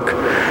lowly work,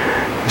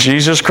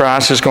 Jesus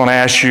Christ is going to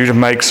ask you to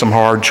make some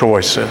hard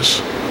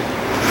choices.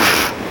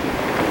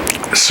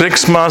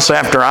 6 months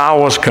after I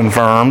was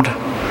confirmed,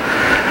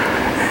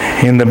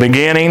 in the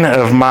beginning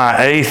of my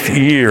 8th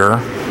year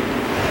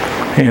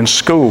in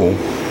school,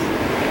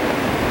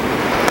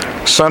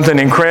 something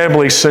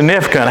incredibly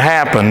significant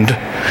happened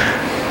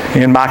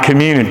in my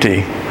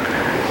community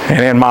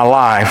and in my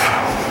life.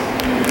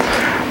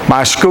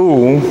 My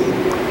school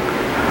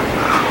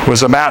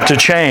was about to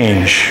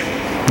change.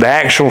 The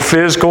actual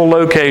physical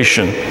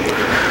location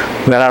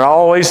that I'd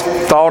always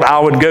thought I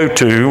would go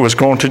to was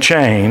going to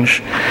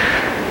change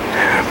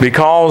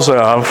because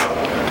of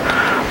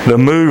the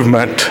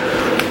movement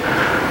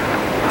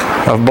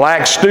of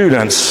black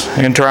students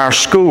into our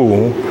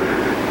school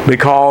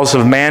because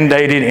of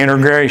mandated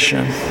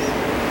integration.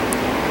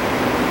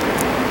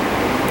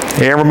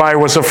 Everybody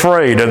was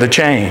afraid of the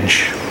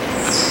change.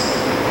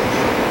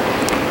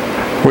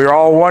 We were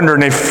all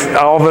wondering if,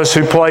 all of us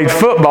who played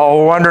football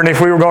were wondering if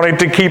we were going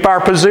to keep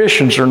our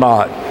positions or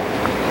not.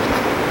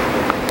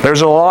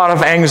 There's a lot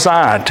of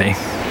anxiety.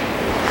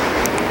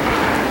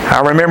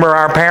 I remember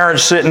our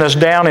parents sitting us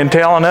down and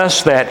telling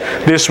us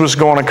that this was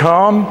going to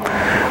come,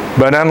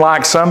 but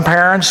unlike some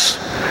parents,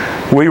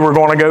 we were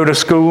going to go to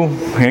school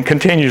and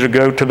continue to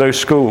go to those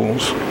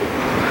schools.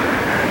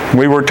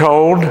 We were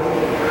told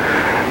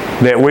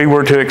that we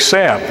were to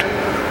accept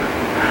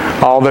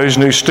all those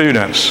new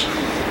students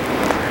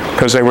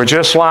because they were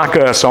just like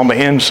us on the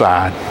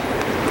inside.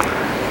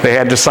 They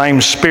had the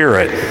same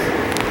spirit,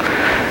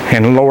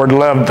 and the Lord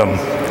loved them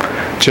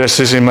just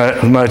as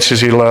much as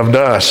He loved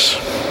us.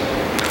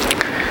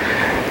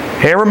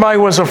 Everybody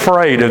was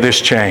afraid of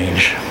this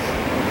change.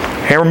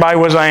 Everybody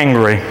was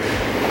angry.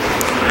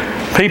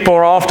 People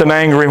are often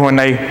angry when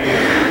they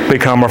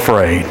become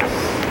afraid.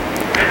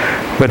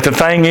 But the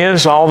thing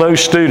is, all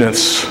those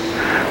students,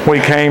 we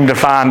came to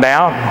find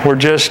out, were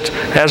just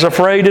as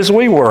afraid as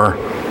we were.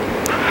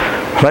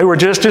 They were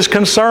just as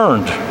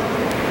concerned.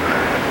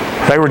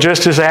 They were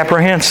just as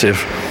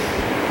apprehensive.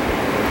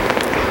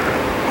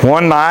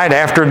 One night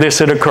after this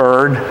had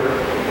occurred,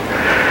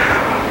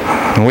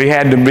 we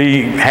had to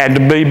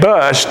be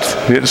bused.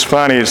 It's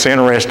funny, it's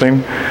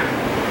interesting.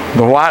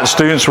 The white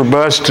students were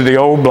bused to the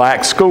old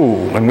black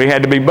school, and we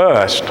had to be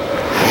bused.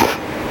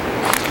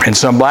 And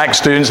some black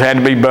students had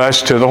to be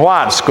bused to the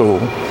white school.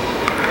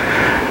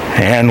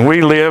 And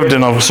we lived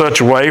in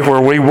such a way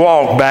where we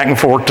walked back and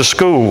forth to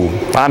school.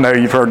 I know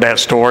you've heard that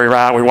story,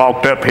 right? We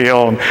walked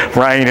uphill in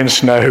rain and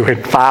snow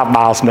and 5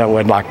 miles, no, it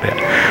wasn't like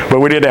that. But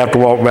we did have to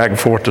walk back and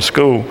forth to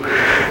school.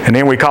 And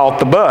then we caught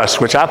the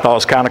bus, which I thought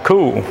was kind of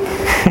cool.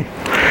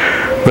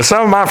 But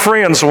some of my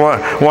friends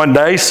one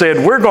day said,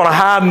 we're going to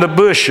hide in the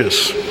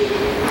bushes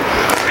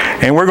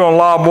and we're going to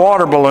lob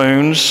water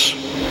balloons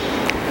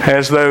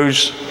as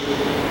those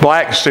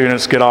black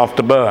students get off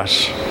the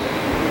bus.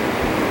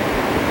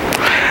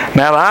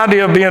 Now, the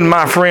idea of being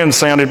my friend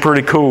sounded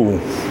pretty cool.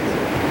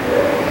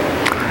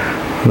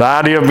 The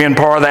idea of being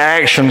part of the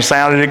action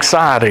sounded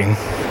exciting.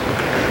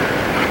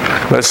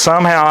 But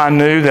somehow I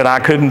knew that I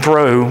couldn't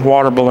throw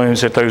water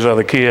balloons at those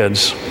other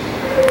kids,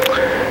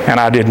 and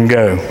I didn't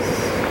go.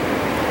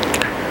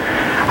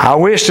 I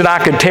wish that I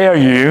could tell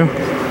you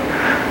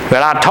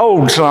that I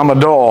told some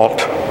adult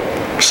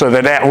so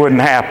that that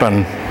wouldn't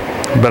happen,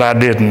 but I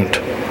didn't.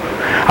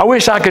 I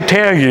wish I could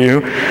tell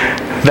you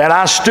that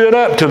I stood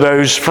up to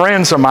those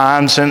friends of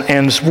mine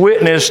and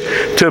witnessed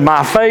to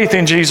my faith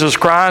in Jesus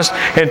Christ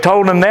and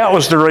told them that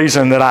was the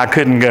reason that I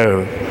couldn't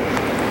go.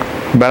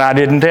 But I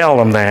didn't tell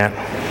them that.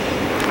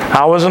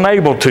 I wasn't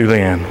able to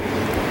then.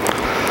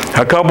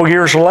 A couple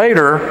years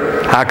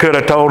later, I could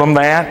have told them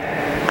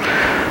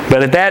that.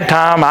 But at that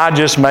time, I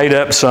just made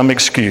up some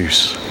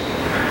excuse.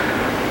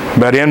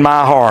 But in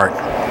my heart,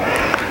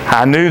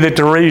 I knew that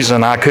the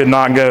reason I could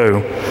not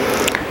go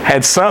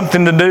had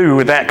something to do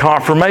with that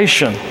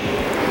confirmation.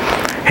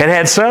 It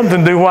had something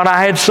to do with what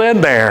I had said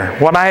there,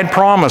 what I had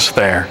promised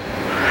there,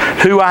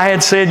 who I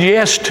had said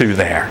yes to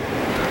there.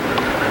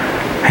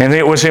 And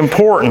it was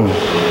important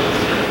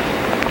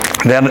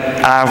that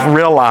I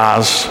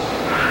realized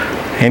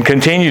and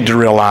continued to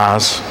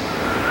realize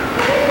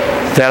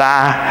that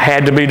I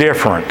had to be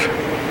different.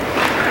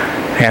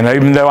 And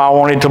even though I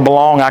wanted to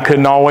belong, I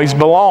couldn't always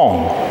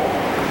belong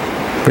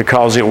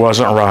because it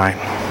wasn't right.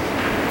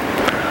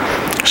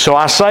 So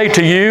I say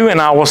to you, and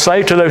I will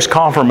say to those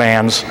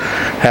confirmands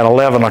at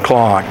 11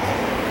 o'clock,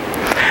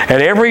 at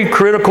every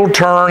critical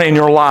turn in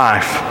your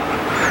life,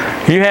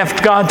 you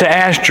have got to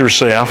ask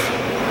yourself,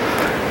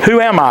 who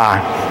am I?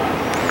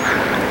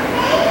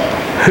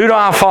 Who do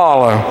I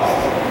follow?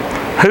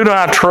 Who do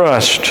I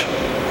trust?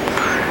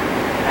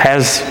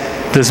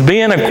 Does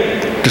being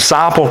a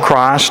disciple of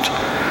Christ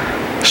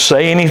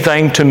say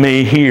anything to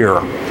me here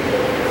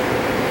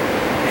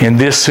in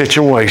this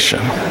situation?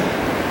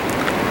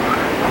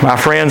 My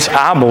friends,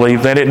 I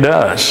believe that it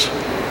does.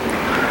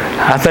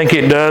 I think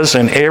it does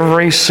in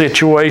every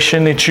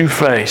situation that you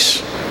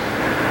face,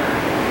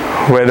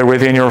 whether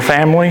within your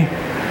family,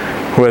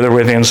 whether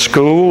within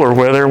school, or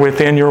whether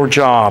within your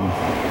job.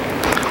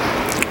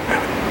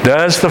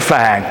 Does the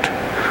fact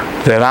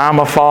that I'm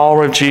a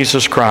follower of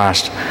Jesus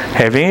Christ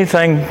have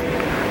anything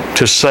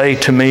to say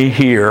to me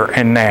here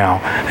and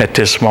now at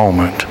this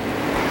moment?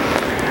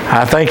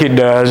 I think it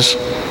does.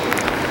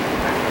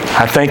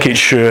 I think it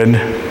should.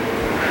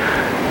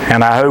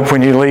 And I hope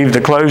when you leave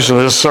the close of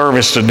this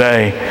service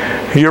today,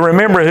 you'll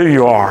remember who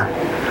you are,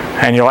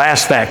 and you'll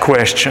ask that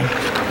question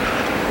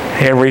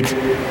every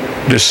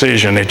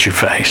decision that you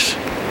face.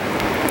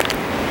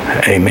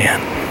 Amen.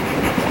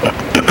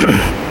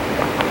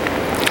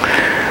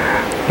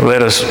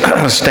 Let us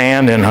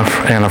stand and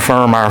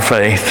affirm our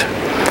faith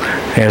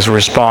as a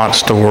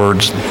response to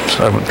words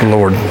of the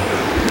Lord.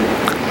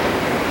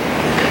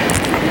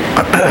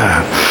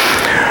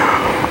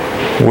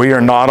 We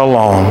are not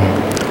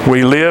alone.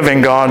 We live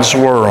in God's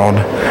world.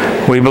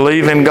 We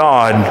believe in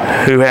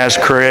God who has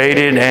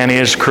created and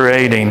is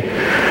creating,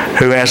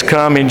 who has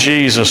come in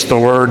Jesus, the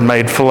Word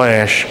made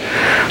flesh,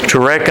 to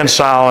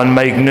reconcile and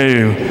make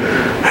new,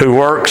 who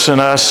works in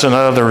us and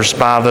others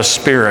by the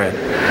Spirit.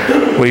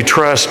 We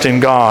trust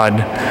in God.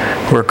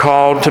 We're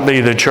called to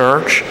be the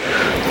church,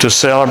 to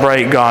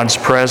celebrate God's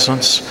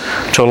presence,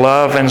 to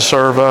love and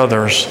serve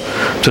others,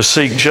 to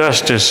seek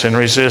justice and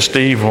resist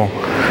evil,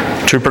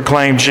 to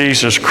proclaim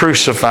Jesus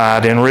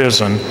crucified and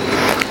risen,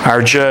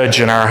 our judge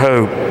and our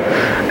hope,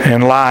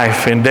 in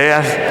life, in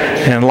death,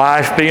 and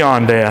life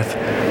beyond death.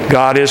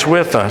 God is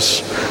with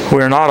us.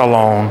 We're not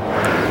alone.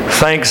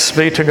 Thanks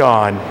be to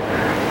God.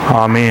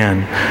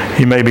 Amen.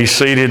 You may be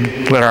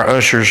seated. Let our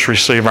ushers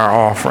receive our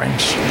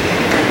offerings.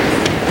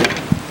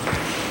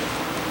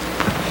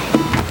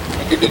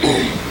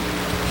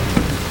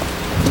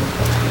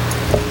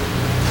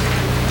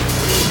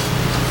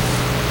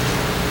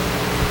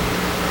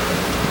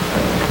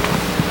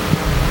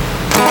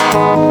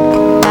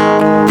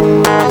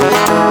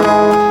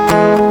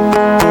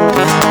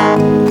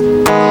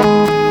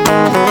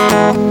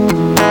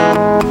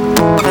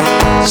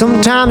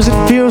 Sometimes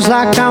it feels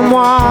like I'm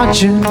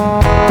watching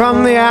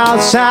from the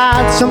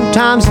outside.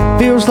 Sometimes it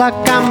feels like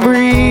I'm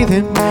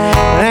breathing.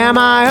 But am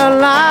I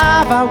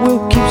alive? I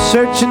will keep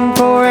searching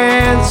for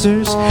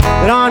answers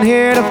that aren't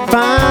here to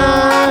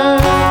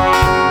find.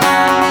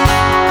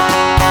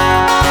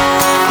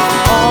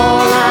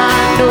 All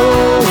I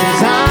know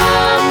is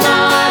I'm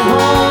not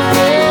home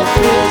yet.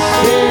 This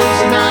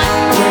is not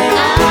where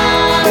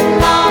I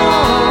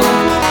belong.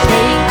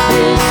 Take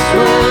this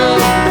world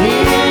and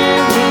give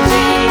me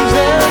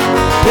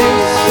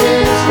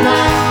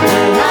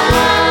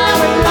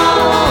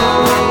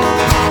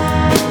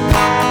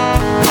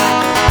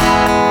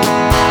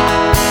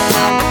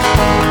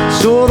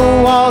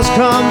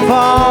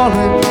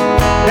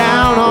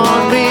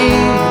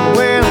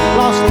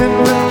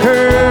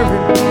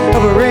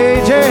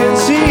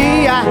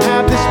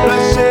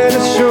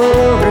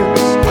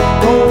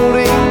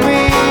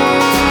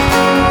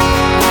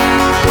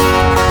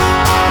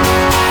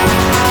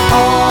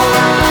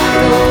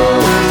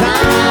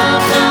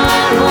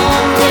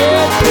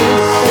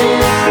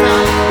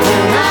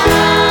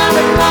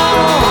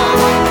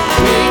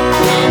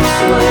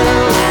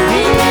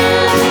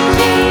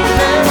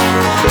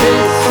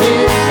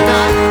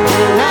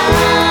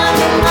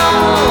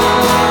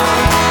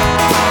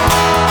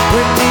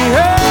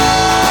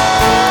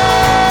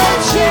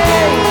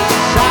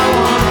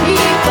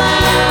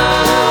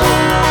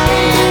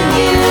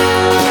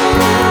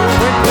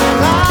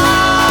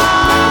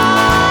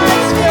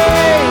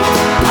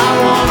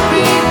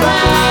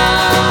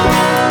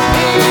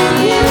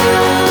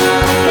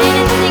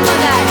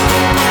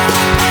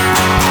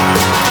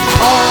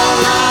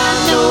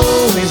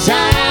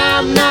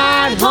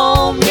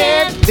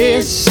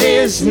This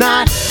is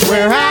not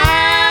where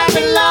I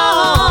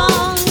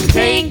belong.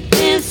 Take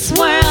this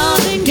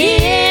world and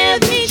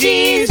give me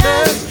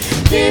Jesus.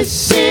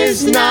 This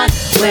is not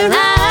where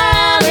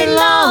I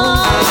belong.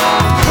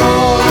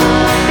 All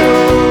I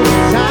know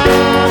is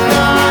I'm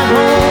not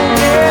home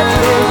yet.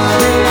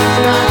 This is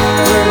not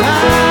where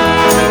I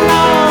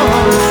belong.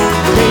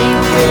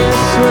 Take this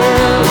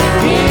world and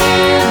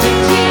give me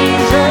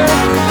Jesus.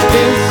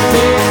 This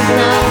is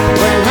not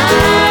where I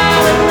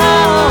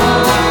belong.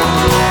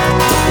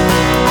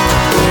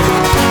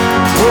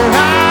 Where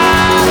I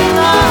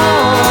belong.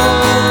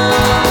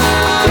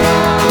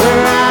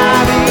 Where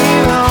I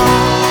belong. Where I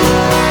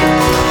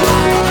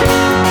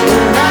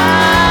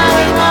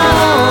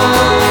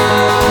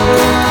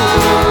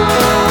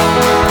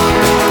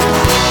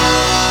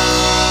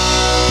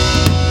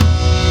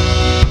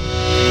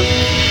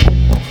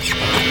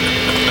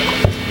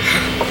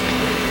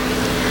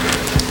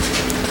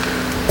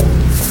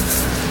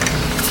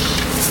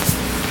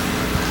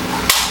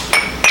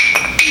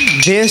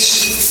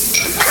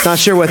This, not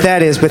sure what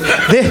that is, but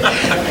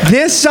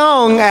this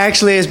song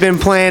actually has been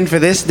planned for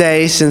this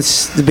day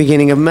since the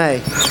beginning of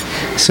May.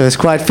 So it's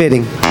quite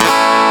fitting. I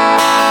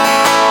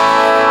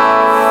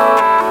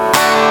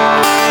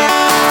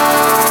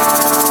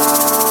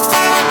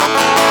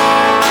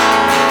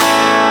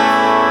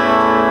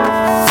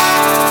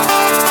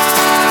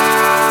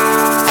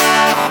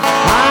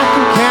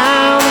can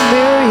count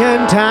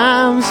 1,000,000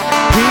 times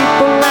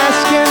people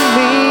asking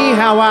me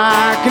how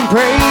I can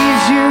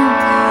praise you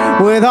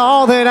with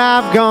all that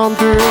I've gone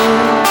through.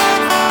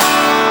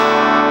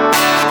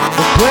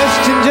 The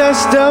question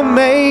just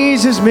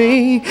amazes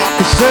me.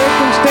 The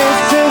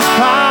circumstances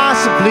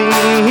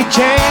possibly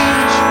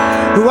change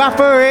who I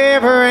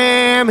forever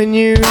am in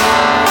you.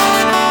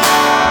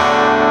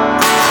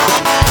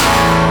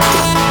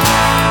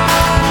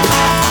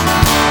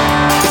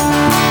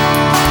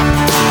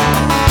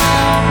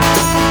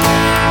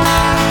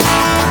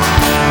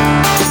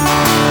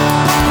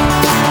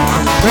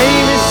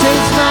 Maybe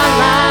since my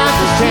life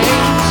has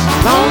changed,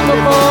 long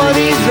before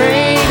these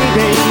rainy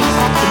days,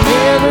 it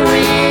never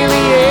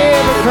really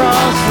ever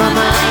crossed my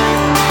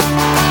mind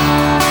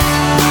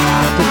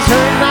to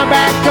turn my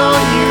back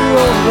on you,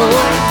 oh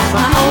Lord,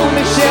 my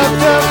only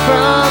shelter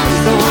from the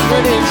storm.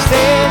 But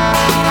instead,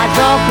 I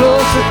draw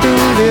closer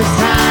through this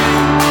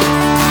time.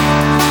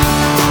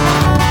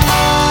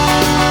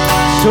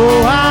 So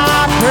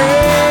I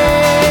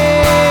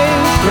pray,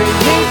 bring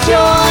me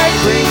joy,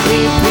 bring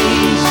me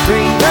peace,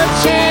 bring the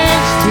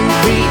chance to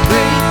be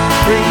free.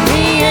 Bring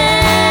me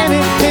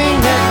anything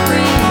that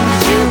brings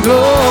you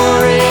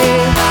glory.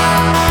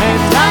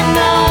 And I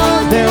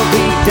know there'll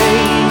be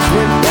days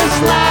when this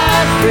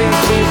life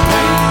brings me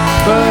pain,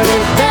 but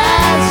if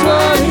that's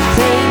what it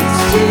takes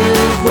to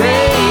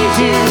praise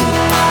you,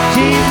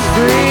 Jesus,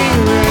 bring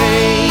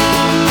rain.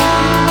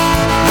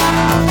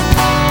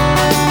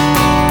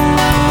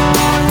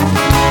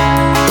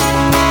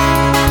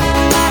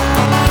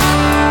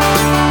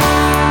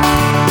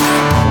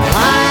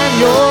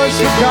 Yours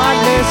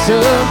regardless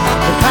of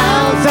the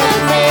clouds that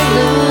may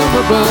loom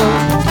above,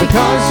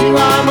 because you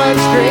are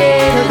much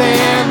greater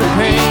than the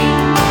pain.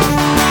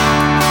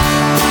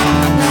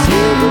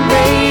 Still you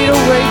made a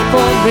way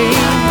for me,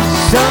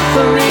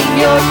 suffering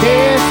your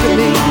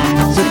destiny.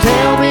 So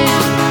tell me,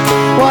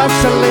 what's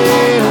a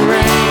little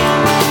rain?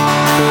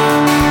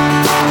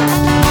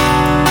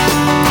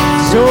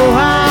 So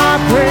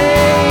I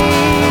pray,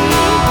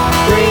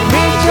 bring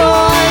me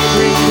joy,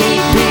 bring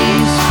me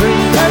peace,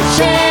 bring the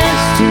chance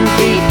to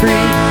be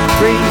free.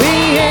 Bring me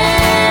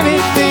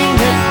anything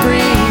that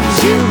brings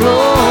you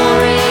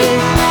glory.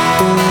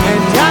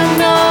 And I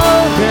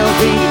know there'll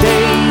be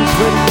days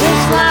when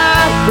this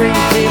life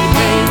brings me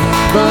pain,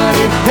 but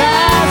if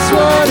that's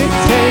what it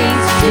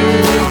takes to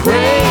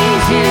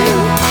praise you,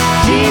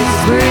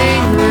 Jesus,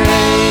 bring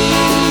rain.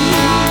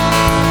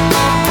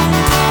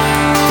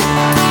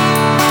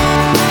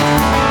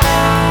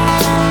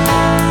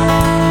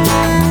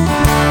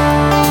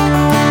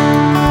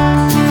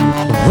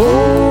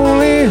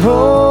 Holy,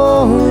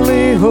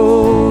 holy,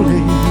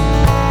 holy.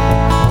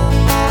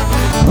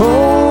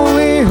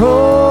 Holy,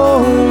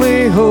 holy,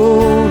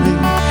 holy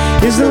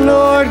is the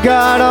Lord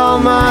God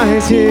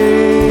Almighty.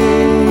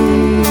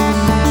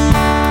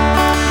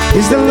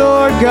 Is the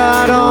Lord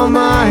God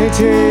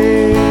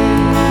Almighty.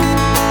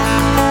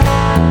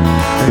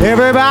 And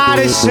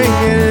everybody's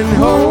singing,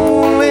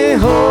 holy,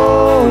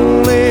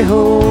 holy,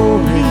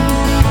 holy.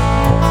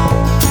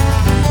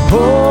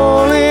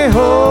 Holy,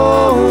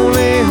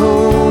 holy,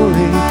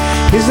 holy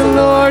is the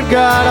Lord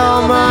God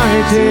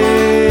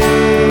Almighty.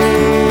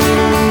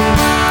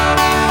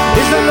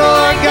 Is the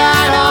Lord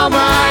God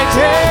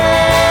Almighty.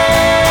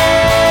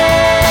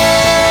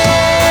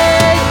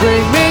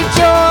 Bring me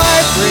joy,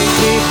 bring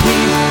me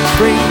peace,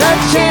 bring the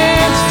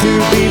chance to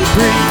be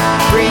free.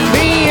 Bring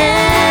me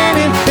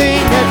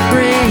anything that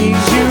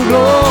brings you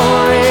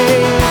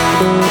glory.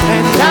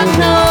 And I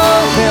know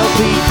there'll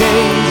be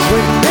days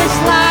when this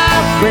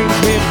life brings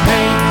me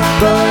pain,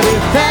 but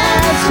if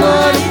that's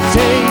what it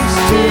takes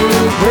to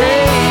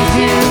praise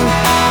you,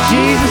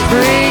 Jesus,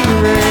 bring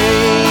rain.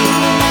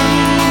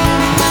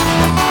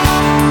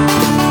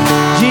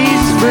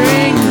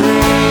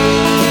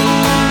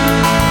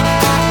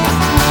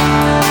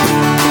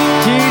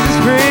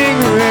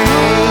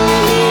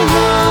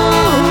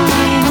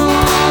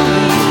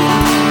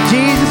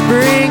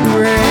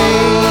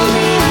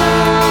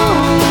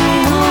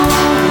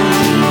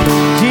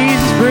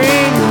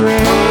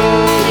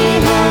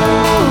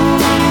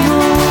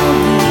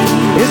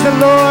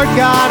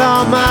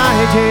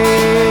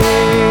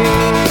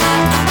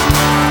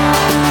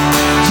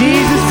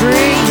 Jesus,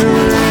 bring the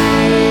rain.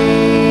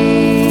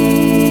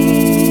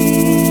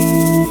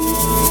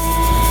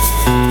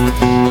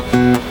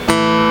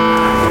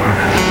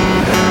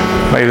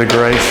 May the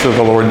grace of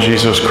the Lord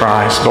Jesus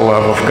Christ, the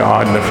love of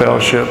God, and the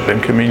fellowship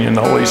and communion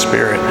of the Holy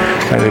Spirit,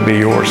 may they be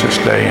yours this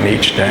day and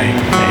each day.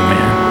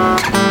 Amen.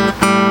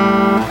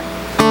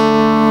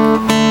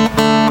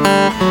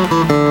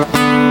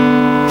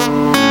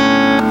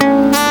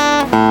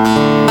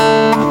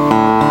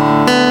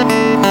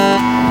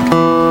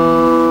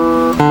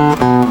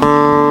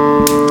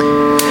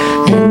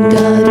 And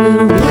God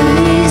will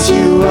raise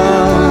you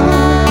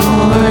up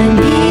on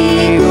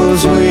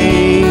eagle's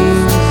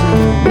wings,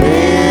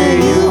 bear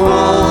you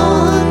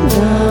on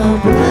the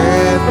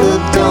breath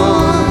of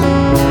dawn,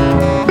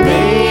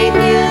 make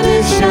you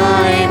to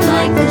shine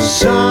like the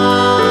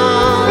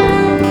sun,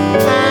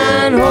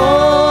 and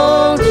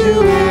hold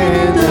you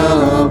in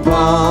the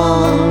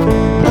palm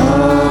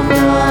of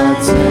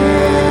God's hand.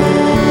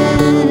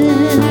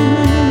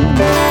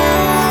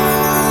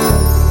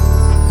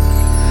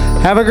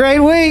 Have a great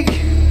week.